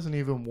 Doesn't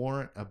even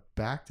warrant a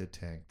Bacta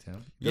tank,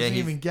 Tim. Doesn't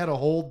even get a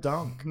whole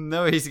dunk.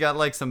 No, he's got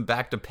like some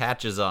Bacta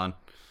patches on.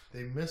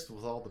 They missed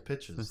with all the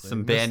pitches.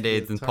 Some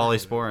Band-Aids and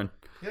polysporin.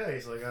 Yeah,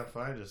 he's like, I'm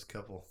fine, just a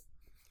couple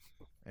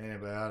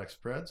antibiotic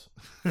spreads.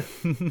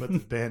 But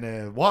the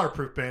Band-Aid,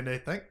 waterproof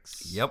Band-Aid,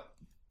 thanks. Yep.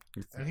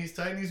 And he's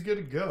tight and he's good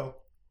to go.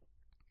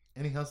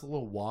 And he has a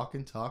little walk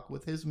and talk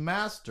with his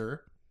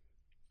master,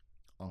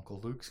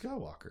 Uncle Luke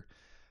Skywalker,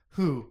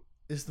 who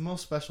is the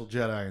most special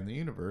Jedi in the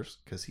universe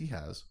because he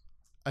has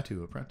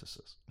 2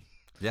 apprentices.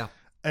 Yeah.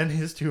 And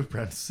his 2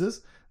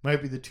 apprentices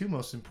might be the 2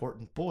 most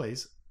important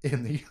boys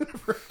in the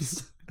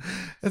universe.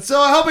 And so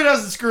I hope he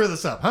doesn't screw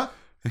this up, huh?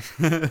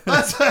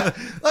 Let's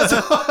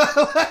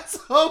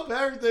hope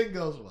everything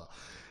goes well.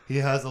 He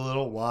has a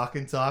little walk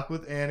and talk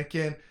with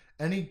Anakin,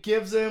 and he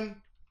gives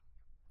him,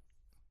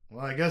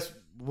 well, I guess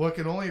what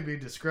can only be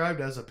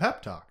described as a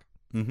pep talk.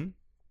 Mm-hmm.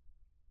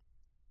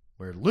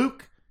 Where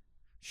Luke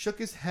shook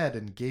his head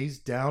and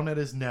gazed down at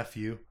his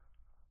nephew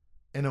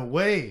in a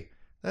way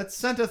that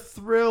sent a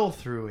thrill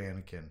through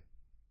Anakin.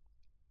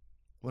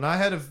 When I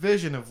had a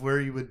vision of where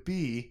you would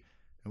be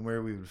and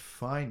where we would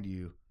find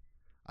you,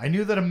 I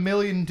knew that a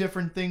million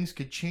different things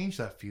could change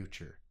that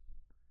future.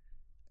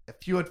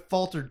 If you had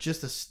faltered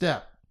just a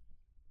step,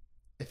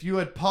 if you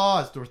had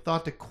paused or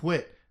thought to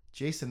quit,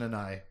 Jason and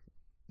I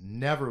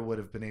never would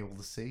have been able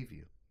to save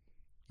you.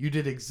 You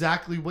did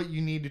exactly what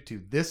you needed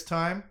to this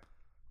time,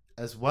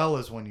 as well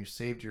as when you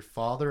saved your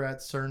father at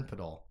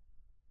Cernpedal.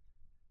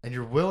 And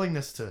your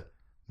willingness to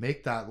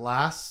make that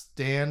last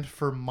stand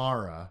for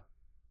Mara. ...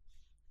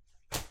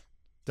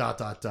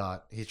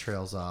 He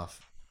trails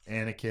off.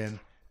 Anakin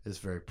is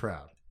very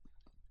proud.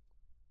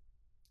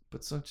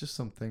 But just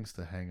some things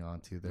to hang on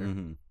to there.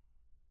 Mm-hmm.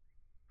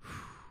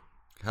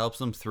 Helps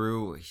him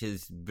through.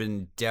 He's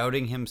been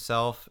doubting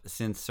himself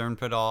since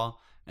Cernpadal,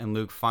 and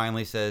Luke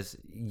finally says,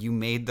 "You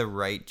made the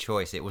right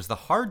choice. It was the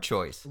hard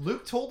choice."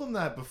 Luke told him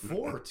that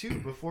before, too,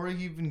 before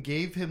he even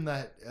gave him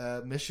that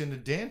mission to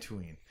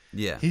Dantooine.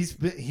 Yeah.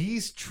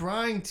 He's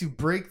trying to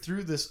break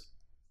through this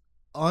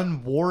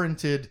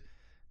unwarranted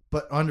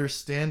but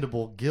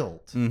understandable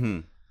guilt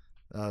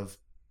of,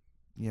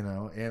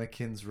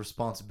 Anakin's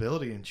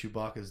responsibility in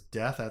Chewbacca's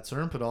death at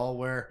Cernpadal,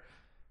 where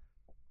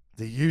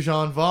the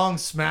Yuuzhan Vong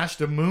smashed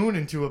a moon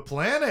into a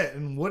planet,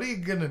 and what are you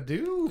gonna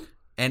do?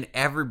 And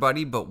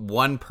everybody but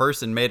one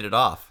person made it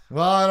off.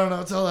 Well, I don't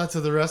know. Tell that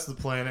to the rest of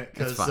the planet,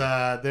 because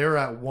they were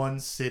at one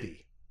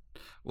city.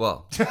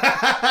 Well,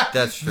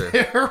 that's true.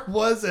 There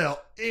was an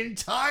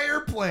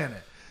entire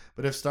planet.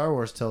 But if Star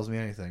Wars tells me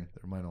anything,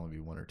 there might only be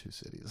one or two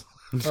cities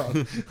on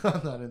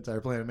that entire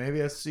planet.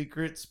 Maybe a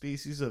secret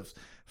species of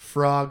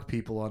frog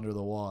people under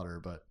the water.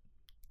 But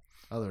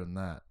other than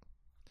that.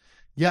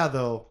 Yeah,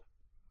 though,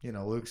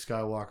 Luke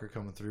Skywalker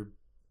coming through.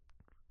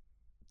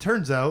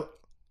 Turns out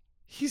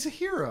he's a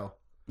hero.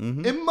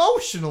 Mm-hmm.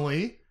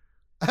 Emotionally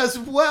as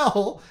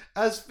well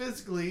as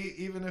physically,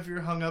 even if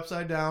you're hung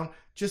upside down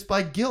just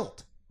by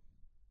guilt.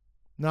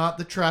 Not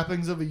the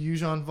trappings of a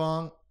Yuuzhan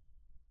Vong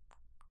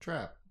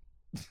trap.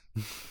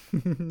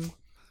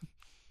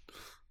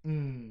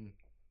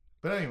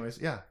 But anyways,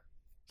 yeah,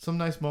 some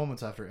nice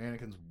moments after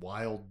Anakin's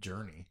wild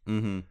journey.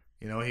 Mm-hmm.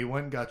 He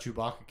went and got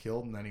Chewbacca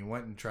killed, and then he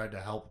went and tried to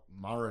help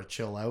Mara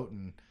chill out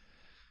and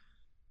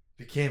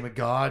became a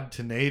god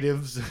to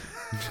natives,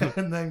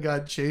 and then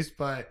got chased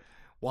by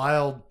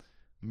wild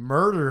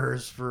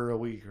murderers for a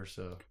week or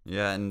so.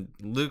 Yeah, and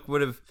Luke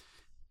would have,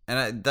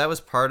 and that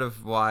was part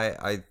of why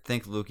I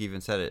think Luke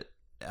even said it,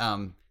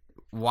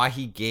 why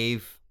he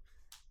gave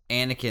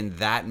Anakin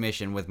that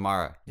mission with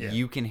Mara. Yeah.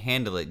 You can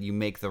handle it. You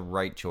make the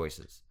right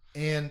choices.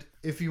 And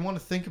if you want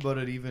to think about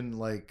it, even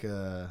like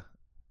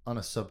on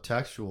a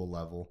subtextual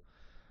level,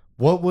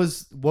 what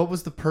was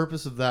the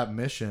purpose of that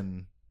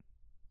mission?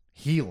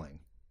 Healing.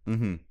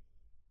 Mm-hmm.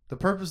 The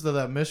purpose of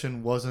that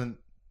mission wasn't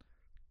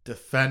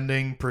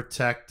defending,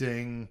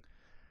 protecting,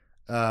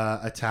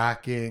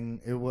 attacking.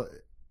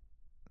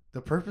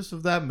 The purpose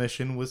of that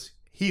mission was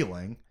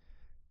healing.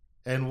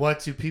 And what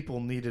two people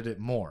needed it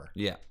more?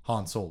 Yeah.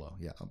 Han Solo,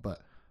 yeah.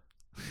 But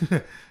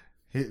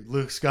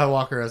Luke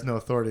Skywalker has no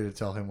authority to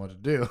tell him what to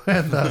do.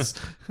 And thus,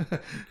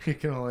 he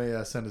can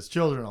only send his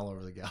children all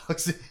over the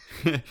galaxy.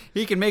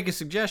 He can make a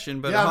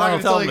suggestion, but I'm not going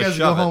to tell you guys to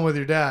go home with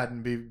your dad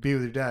and be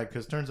with your dad,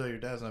 because it turns out your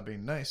dad's not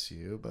being nice to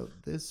you about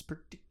this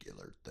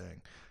particular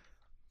thing.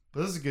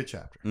 But this is a good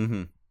chapter.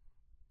 Mm-hmm.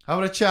 How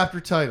about a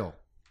chapter title?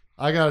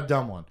 I got a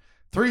dumb one.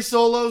 3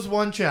 solos,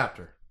 1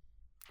 chapter.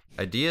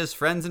 Ideas,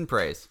 friends, and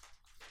praise.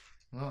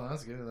 Oh,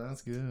 that's good.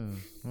 That's good.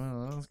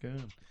 Well, that's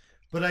good.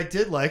 But I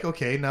did like,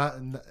 not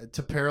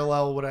to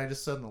parallel what I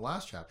just said in the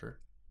last chapter.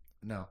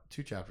 No,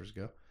 2 chapters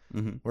ago.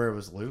 Mm-hmm. Where it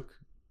was Luke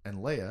and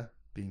Leia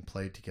being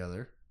played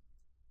together.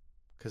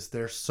 Because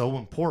they're so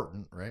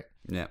important, right?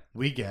 Yeah.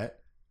 We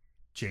get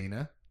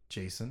Jaina,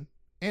 Jason,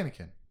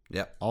 Anakin.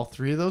 Yep. All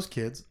 3 of those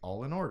kids,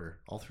 all in order.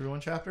 All 3 in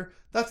 1 chapter.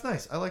 That's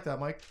nice. I like that,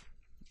 Mike.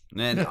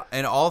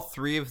 And all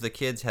 3 of the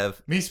kids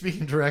have... Me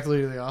speaking directly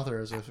to the author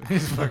as if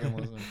he's fucking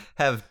listening.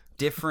 Have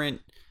different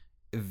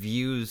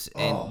views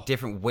and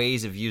different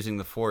ways of using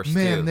the Force,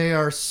 Man, too. They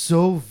are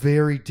so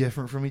very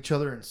different from each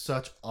other in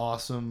such an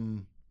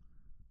awesome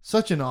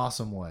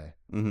way.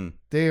 Mm-hmm.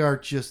 They are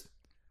just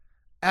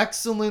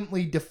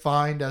excellently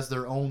defined as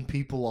their own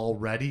people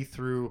already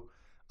through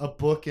a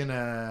book and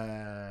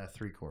a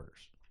 3/4.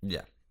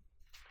 Yeah.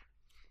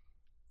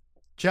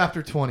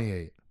 Chapter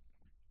 28.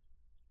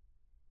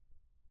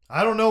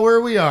 I don't know where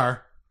we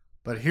are,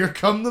 but here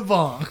come the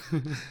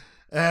Vong.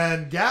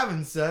 And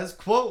Gavin says,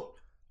 quote,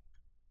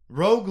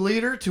 "Rogue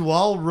leader to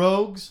all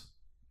rogues,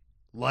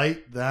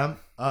 light them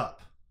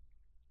up."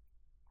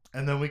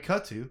 And then we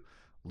cut to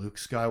Luke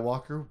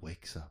Skywalker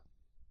wakes up.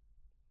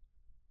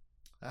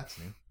 That's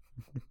new.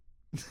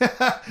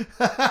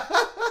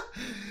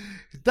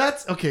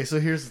 That's okay.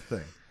 So here's the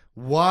thing.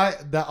 Why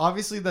that?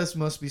 Obviously, this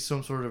must be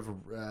some sort of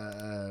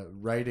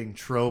writing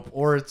trope,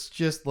 or it's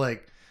just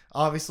like,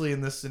 obviously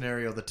in this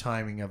scenario, the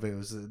timing of it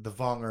was the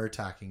Vong are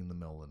attacking in the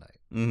middle of the night.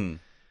 Mm-hmm.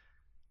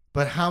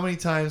 But how many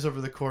times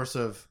over the course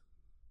of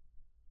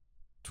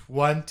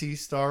 20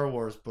 Star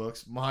Wars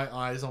books, my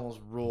eyes almost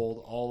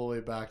rolled all the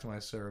way back to my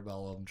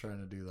cerebellum trying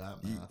to do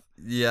that math.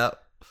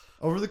 Yep.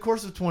 Over the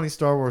course of 20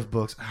 Star Wars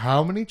books,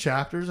 how many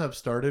chapters have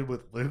started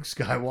with Luke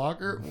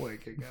Skywalker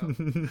waking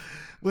up?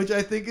 Which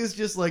I think is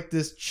just like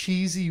this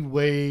cheesy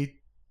way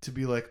to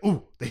be like,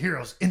 ooh, the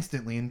hero's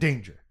instantly in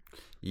danger.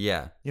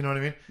 Yeah. You know what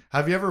I mean?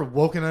 Have you ever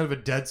woken out of a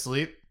dead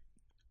sleep?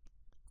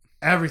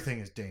 Everything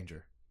is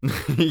danger.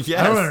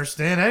 Yes. I don't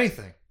understand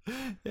anything.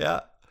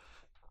 Yeah.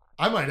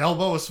 I might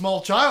elbow a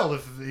small child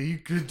if you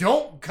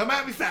don't come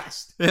at me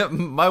fast. Yeah,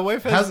 my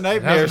wife has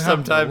nightmares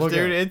sometimes,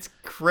 dude. It's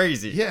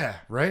crazy. Yeah,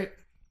 right?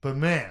 But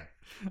man,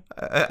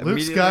 Luke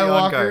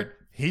Skywalker,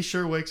 he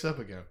sure wakes up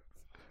again.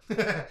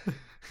 And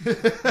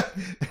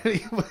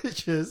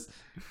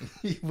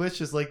he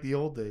wishes like the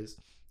old days.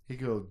 He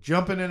could go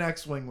jump in an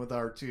X-Wing with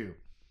R2.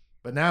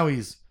 But now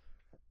he's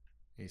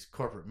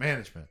corporate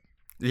management.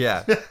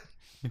 Yeah.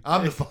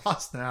 I'm the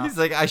boss now. He's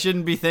like, I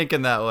shouldn't be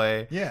thinking that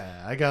way.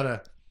 Yeah, I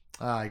gotta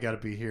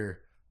be here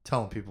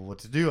telling people what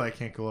to do. I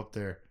can't go up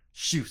there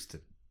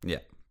Houston. Yeah.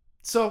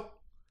 So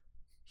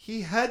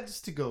he heads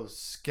to go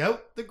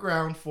scout the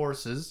ground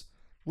forces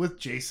with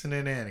Jason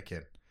and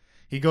Anakin.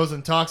 He goes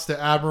and talks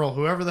to Admiral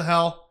whoever the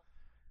hell,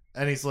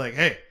 and he's like,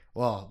 hey,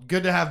 well,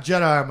 good to have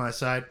Jedi on my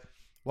side.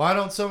 Why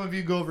don't some of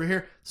you go over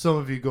here? Some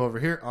of you go over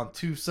here on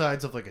two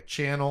sides of like a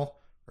channel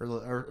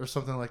or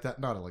something like that.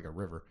 Not like a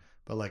river,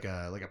 but like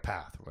a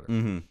path or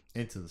whatever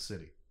into the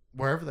city.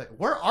 Where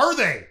are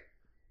they?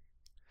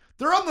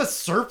 They're on the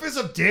surface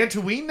of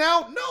Dantooine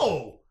now?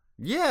 No.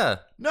 Yeah.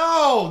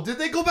 No. Did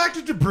they go back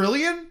to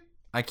Debrillion?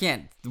 I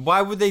can't.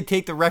 Why would they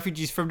take the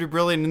refugees from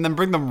Debrillion and then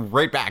bring them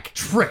right back?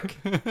 Trick.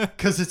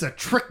 Because it's a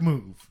trick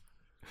move.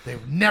 They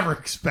would never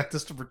expect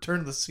us to return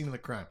to the scene of the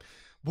crime.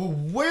 But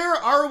where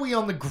are we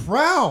on the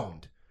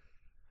ground?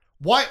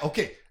 Why?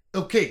 Okay.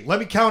 Let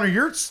me counter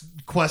your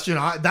question.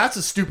 That's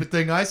a stupid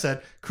thing I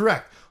said.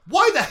 Correct.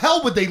 Why the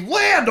hell would they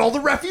land all the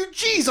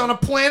refugees on a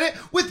planet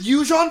with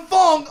Yuuzhan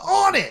Vong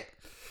on it?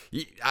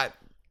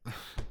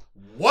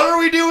 What are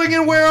we doing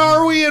and where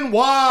are we and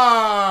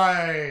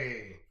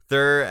why?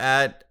 They're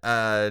at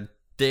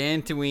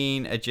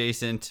Dantooine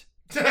adjacent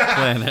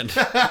planet.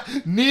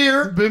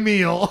 Near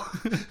Bemil.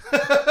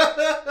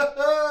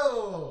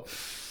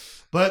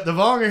 But the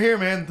Vong are here,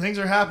 man. Things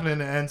are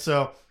happening. And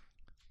so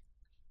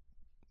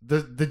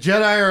the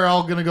Jedi are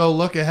all going to go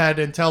look ahead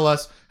and tell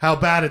us how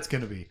bad it's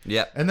going to be.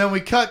 Yep. And then we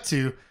cut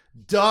to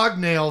dog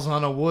nails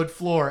on a wood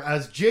floor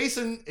as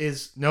Jason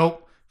is,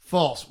 nope,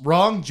 false.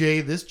 Wrong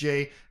J. This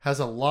J has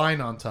a line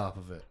on top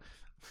of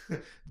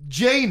it.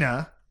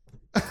 Jaina.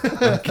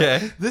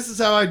 Okay. This is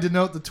how I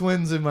denote the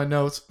twins in my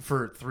notes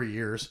for 3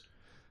 years.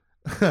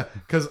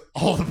 Because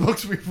all the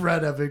books we've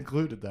read have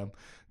included them.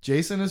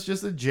 Jason is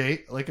just a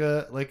J, like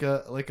a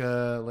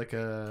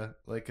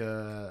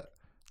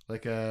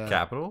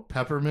capital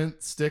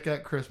peppermint stick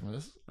at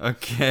Christmas.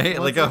 Okay,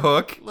 like a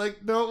hook.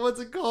 Like no, what's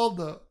it called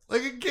though?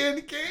 Like a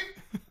candy cane.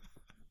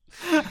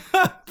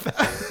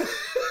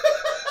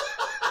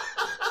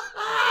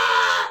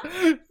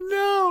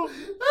 No.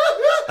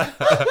 A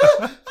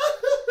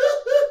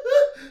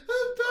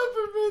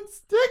peppermint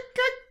stick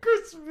at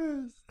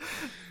Christmas.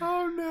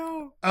 Oh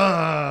no.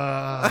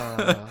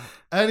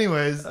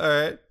 Anyways. All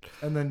right.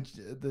 And then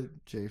the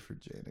J for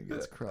Jaina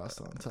gets crossed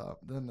on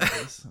top. Then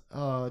this.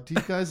 Do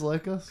you guys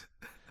like us?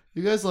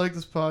 You guys like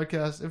this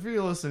podcast? If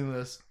you're listening to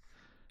this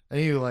and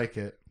you like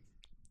it,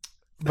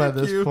 by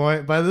this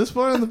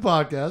point in the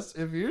podcast,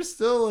 if you're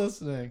still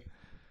listening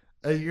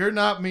and you're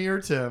not me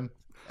or Tim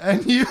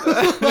and you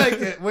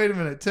like it, wait a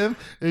minute, Tim,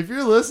 if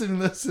you're listening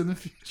to this in the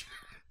future,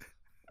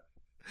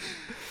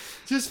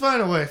 just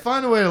find a way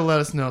to let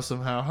us know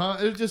somehow, huh?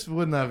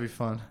 Wouldn't that be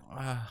fun?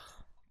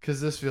 Because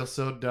this feels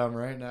so dumb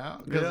right now.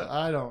 Because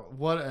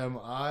what am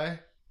I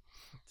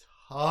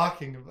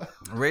talking about?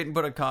 Rate and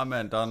put a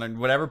comment on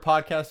whatever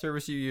podcast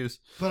service you use.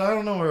 But I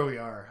don't know where we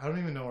are. I don't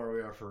even know where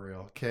we are for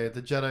real. Okay,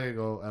 the Jedi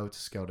go out to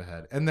scout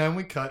ahead. And then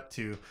we cut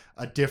to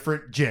a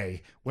different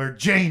J, where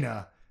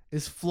Jaina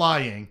is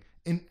flying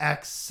an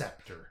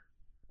X-Scepter.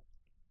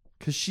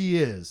 Because she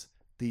is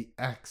the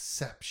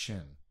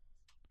exception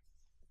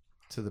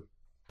to the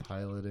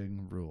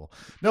piloting rule.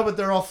 No, but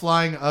they're all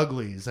flying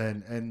uglies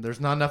and there's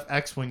not enough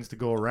X-Wings to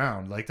go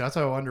around. Like, that's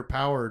how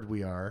underpowered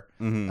we are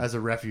as a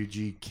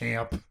refugee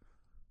camp.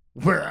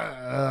 We're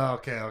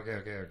okay.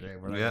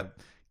 We're not gonna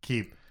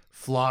keep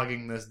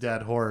flogging this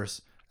dead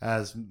horse,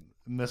 as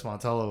Miss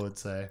Montello would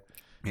say.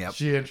 Yep.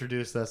 She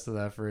introduced us to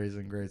that phrase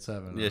in grade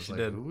 7. Yeah, she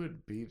did. Who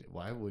would beat it?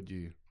 Why would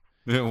you?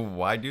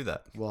 Why do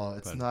that? Well,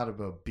 it's not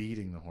about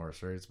beating the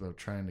horse, right? It's about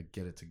trying to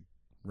get it to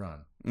run.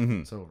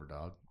 It's over,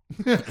 dog.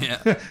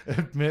 Yeah.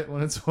 Admit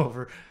when it's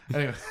over.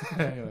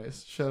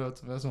 Anyways, shout out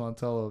to Miss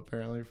Montello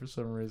apparently for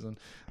some reason.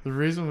 The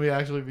reason we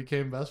actually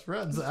became best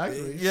friends,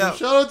 actually. Yeah. So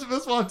shout out to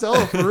Miss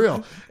Montello for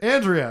real.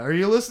 Andrea, are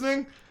you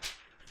listening?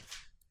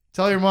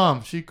 Tell your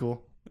mom. She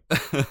cool.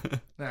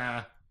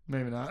 Nah,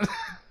 maybe not.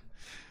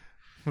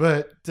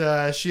 But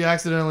she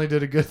accidentally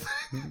did a good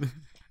thing.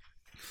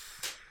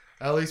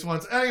 At least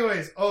once.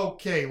 Anyways,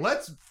 okay,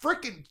 let's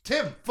freaking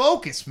Tim,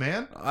 focus,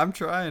 man. I'm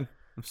trying.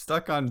 I'm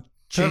stuck on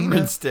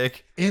Jaina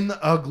stick in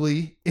the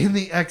ugly, in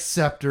the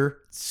X-Scepter,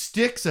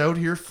 sticks out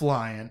here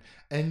flying,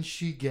 and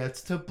she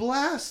gets to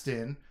blast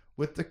in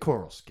with the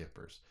Coral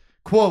Skippers.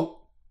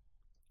 Quote,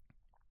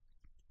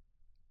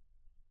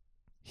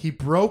 he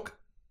broke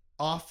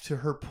off to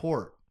her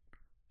port.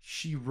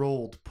 She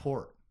rolled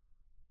port.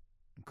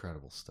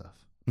 Incredible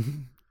stuff.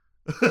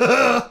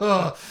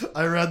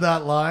 I read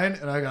that line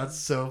and I got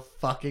so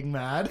fucking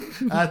mad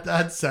at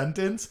that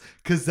sentence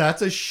because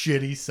that's a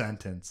shitty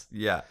sentence.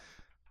 Yeah.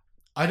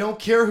 I don't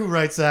care who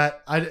writes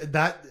that.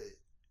 That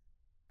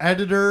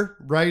editor,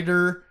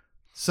 writer,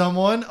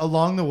 someone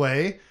along the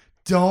way,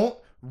 don't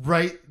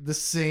write the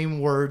same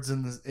words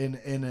in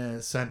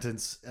a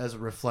sentence as a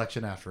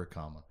reflection after a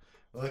comma.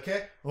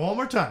 Okay? One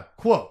more time.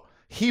 Quote,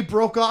 he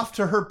broke off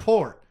to her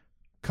port,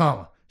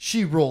 comma,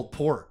 she rolled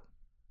port.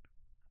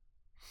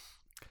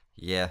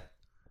 Yeah.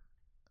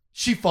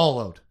 She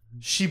followed.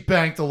 She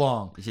banked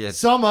along. Yeah.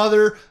 Some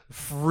other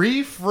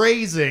free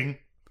phrasing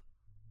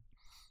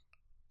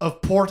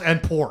of port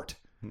and port.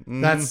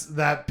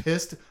 That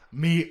pissed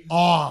me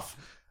off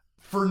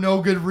for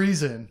no good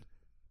reason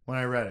when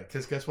I read it.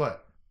 Because guess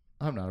what?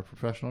 I'm not a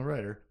professional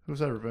writer.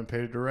 Who's ever been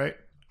paid to write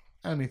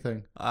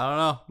anything? I don't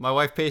know. My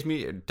wife pays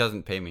me. It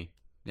doesn't pay me.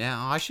 Yeah,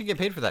 I should get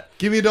paid for that.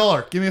 Give me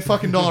 $1. Give me a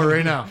fucking $1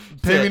 right now.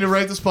 Pay me to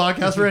write this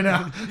podcast right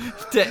now.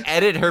 To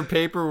edit her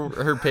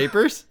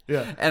papers?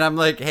 Yeah. And I'm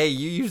like, hey,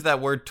 you use that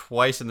word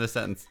twice in this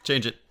sentence.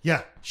 Change it.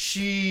 Yeah.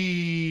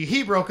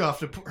 He broke off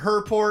to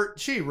her port.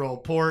 She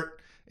rolled port.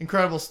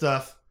 Incredible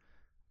stuff.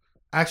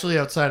 Actually,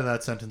 outside of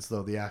that sentence,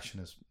 though, the action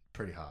is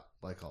pretty hot,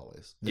 like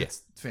always. Yeah.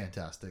 It's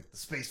fantastic. The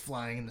space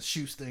flying and the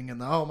shoes thing and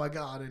the, oh my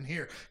God, and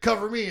here,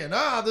 cover me, and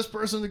this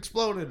person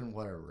exploded and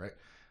whatever, right?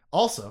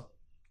 Also,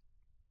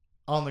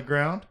 on the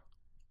ground,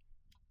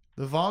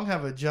 the Vong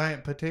have a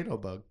giant potato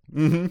bug.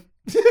 Mm-hmm.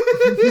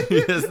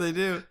 Yes, they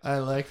do. I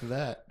like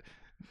that.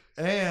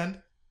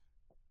 And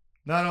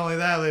not only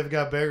that, they've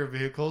got bigger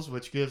vehicles,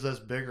 which gives us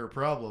bigger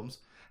problems,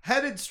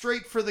 headed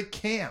straight for the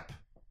camp.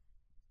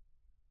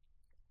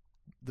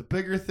 The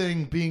bigger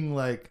thing being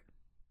like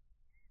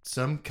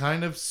some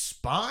kind of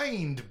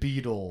spined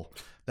beetle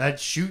that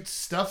shoots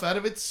stuff out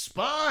of its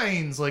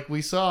spines, like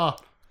we saw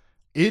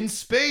in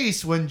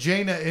space when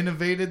Jaina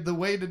innovated the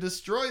way to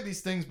destroy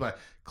these things by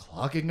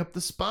clogging up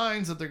the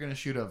spines that they're going to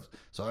shoot up.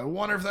 So I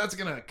wonder if that's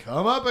going to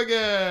come up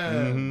again.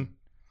 Mm-hmm.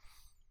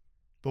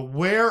 But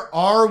where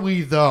are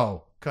we,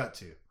 though? Cut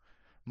to.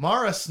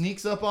 Mara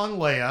sneaks up on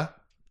Leia,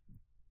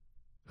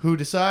 who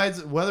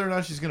decides whether or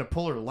not she's going to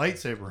pull her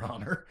lightsaber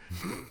on her.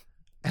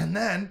 And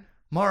then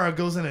Mara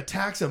goes and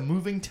attacks a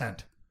moving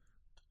tent.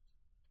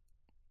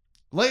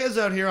 Leia's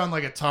out here on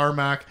like a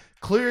tarmac,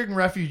 clearing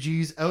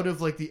refugees out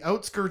of like the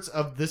outskirts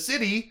of the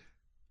city.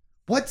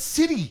 What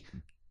city?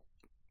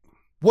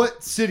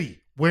 What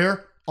city?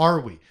 Where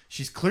are we?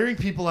 She's clearing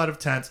people out of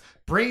tents,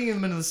 bringing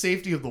them into the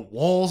safety of the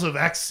walls of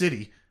X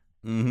City.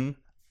 Mm-hmm.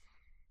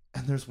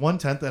 And there's one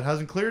tent that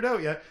hasn't cleared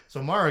out yet,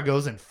 so Mara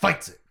goes and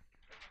fights it.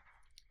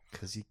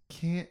 Because you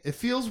can't... It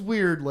feels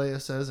weird, Leia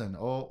says, and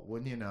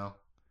wouldn't you know?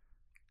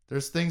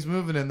 There's things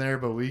moving in there,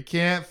 but we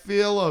can't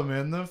feel them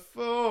in the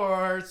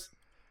Force.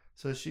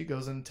 So she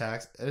goes and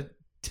attacks a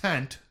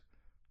tent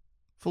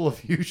full of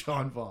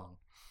Yuuzhan Vong.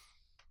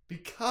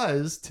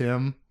 Because,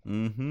 Tim,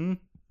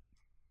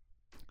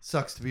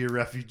 sucks to be a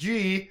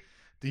refugee,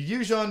 the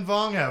Yuuzhan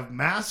Vong have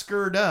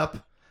massacred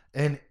up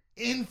and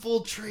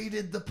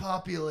infiltrated the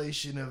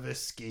population of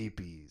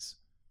escapees.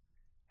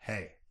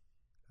 Hey,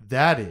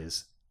 that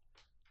is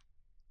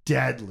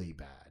deadly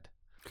bad.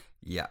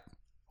 Yeah.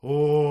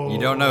 Oh, you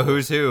don't know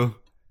who's who.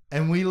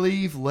 And we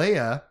leave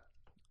Leia.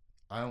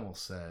 I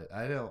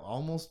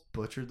almost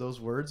butchered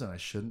those words, and I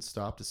shouldn't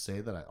stop to say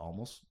that I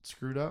almost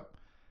screwed up.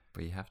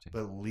 But you have to.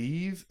 But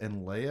leave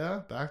and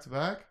Leia back to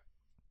back.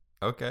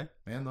 Okay.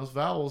 Man, those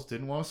vowels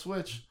didn't want to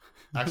switch.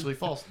 Actually,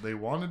 false. They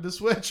wanted to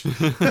switch.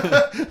 They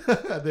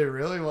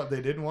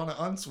didn't want to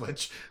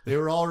unswitch. They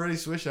were already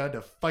switched. I had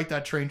to fight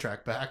that train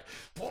track back.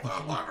 Pull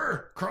that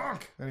lever,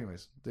 Kronk.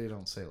 Anyways, they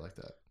don't say it like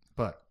that.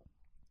 But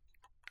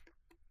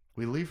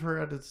we leave her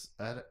at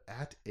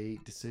a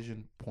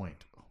decision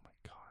point. Oh my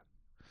God.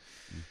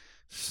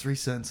 There's 3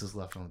 sentences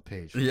left on the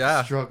page.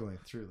 Yeah. Struggling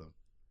through them.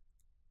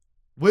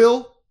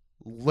 Will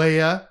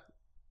Leia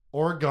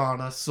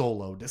Organa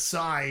Solo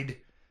decide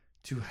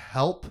to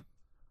help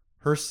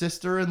her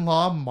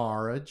sister-in-law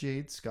Mara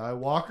Jade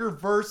Skywalker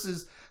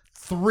versus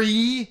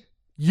 3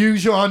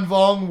 Yuuzhan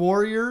Vong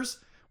warriors,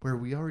 where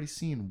we already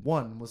seen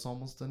one was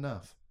almost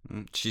enough?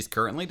 She's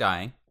currently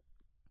dying.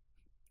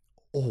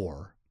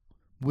 Or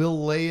will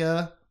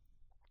Leia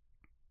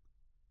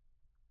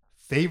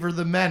favor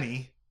the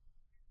many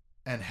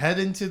and head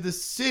into the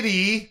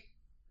city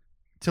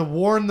to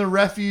warn the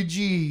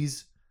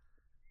refugees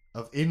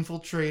of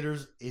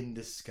infiltrators in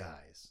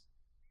disguise?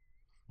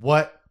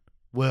 What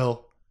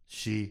will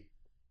she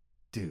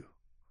do?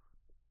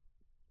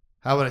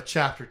 How about a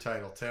chapter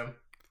title, Tim?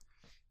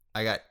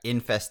 I got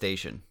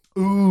Infestation.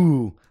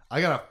 Ooh, I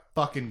got a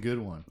fucking good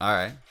one. All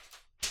right.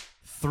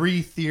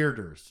 3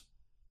 theaters.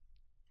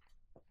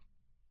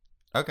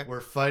 Okay.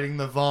 We're fighting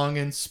the Vong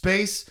in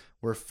space.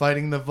 We're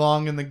fighting the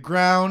Vong in the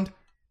ground.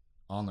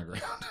 On the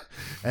ground.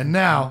 And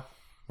now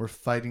we're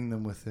fighting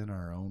them within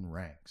our own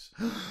ranks.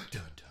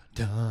 Dun,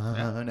 dun,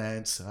 dun,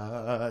 and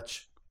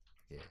such.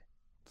 Yeah.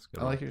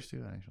 I like yours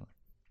too, actually.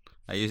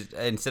 I used,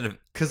 instead of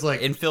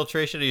like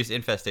infiltration, I used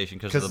infestation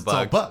because of the it's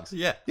all bugs. bugs.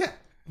 Yeah. Yeah.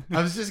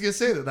 I was just going to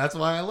say that. That's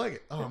why I like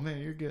it. Oh,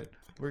 man, you're good.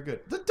 We're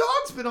good. The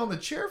dog's been on the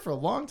chair for a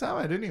long time.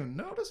 I didn't even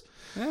notice.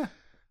 Yeah.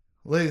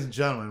 Ladies and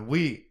gentlemen,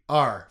 we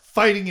are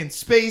fighting in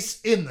space,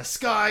 in the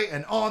sky,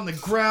 and on the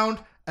ground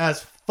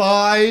as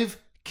 5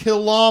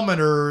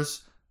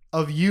 kilometers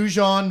of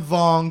Yuuzhan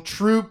Vong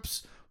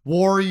troops,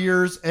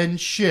 warriors,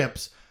 and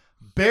ships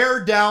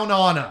bear down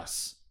on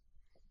us.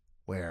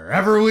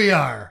 Wherever we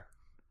are.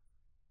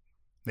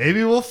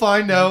 Maybe we'll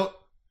find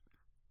out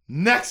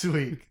next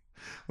week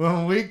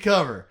when we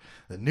cover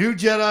the New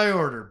Jedi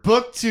Order,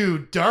 Book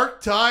 2,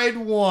 Dark Tide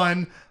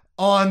 1,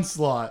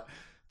 Onslaught,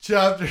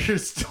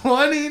 chapters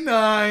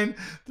 29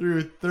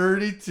 through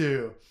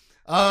 32.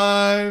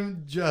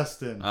 I'm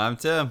Justin. I'm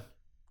Tim.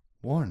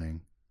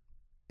 Warning,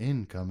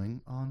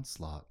 incoming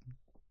onslaught.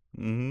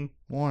 Mm-hmm.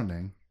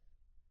 Warning,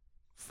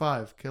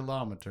 5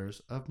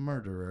 kilometers of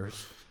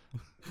murderers.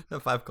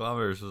 That 5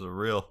 kilometers was a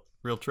real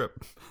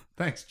trip.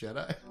 Thanks,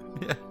 Jedi.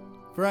 Yeah.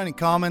 For any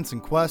comments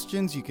and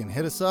questions, you can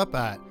hit us up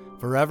at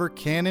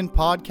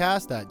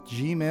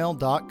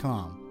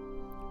forevercanonpodcast@gmail.com.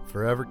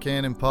 Forever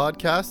Canon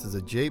Podcast is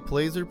a Jay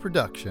Plazer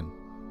production.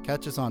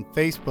 Catch us on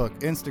Facebook,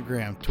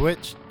 Instagram,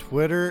 Twitch,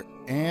 Twitter,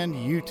 and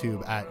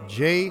YouTube at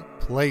Jay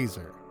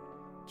Plazer.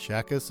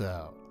 Check us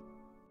out.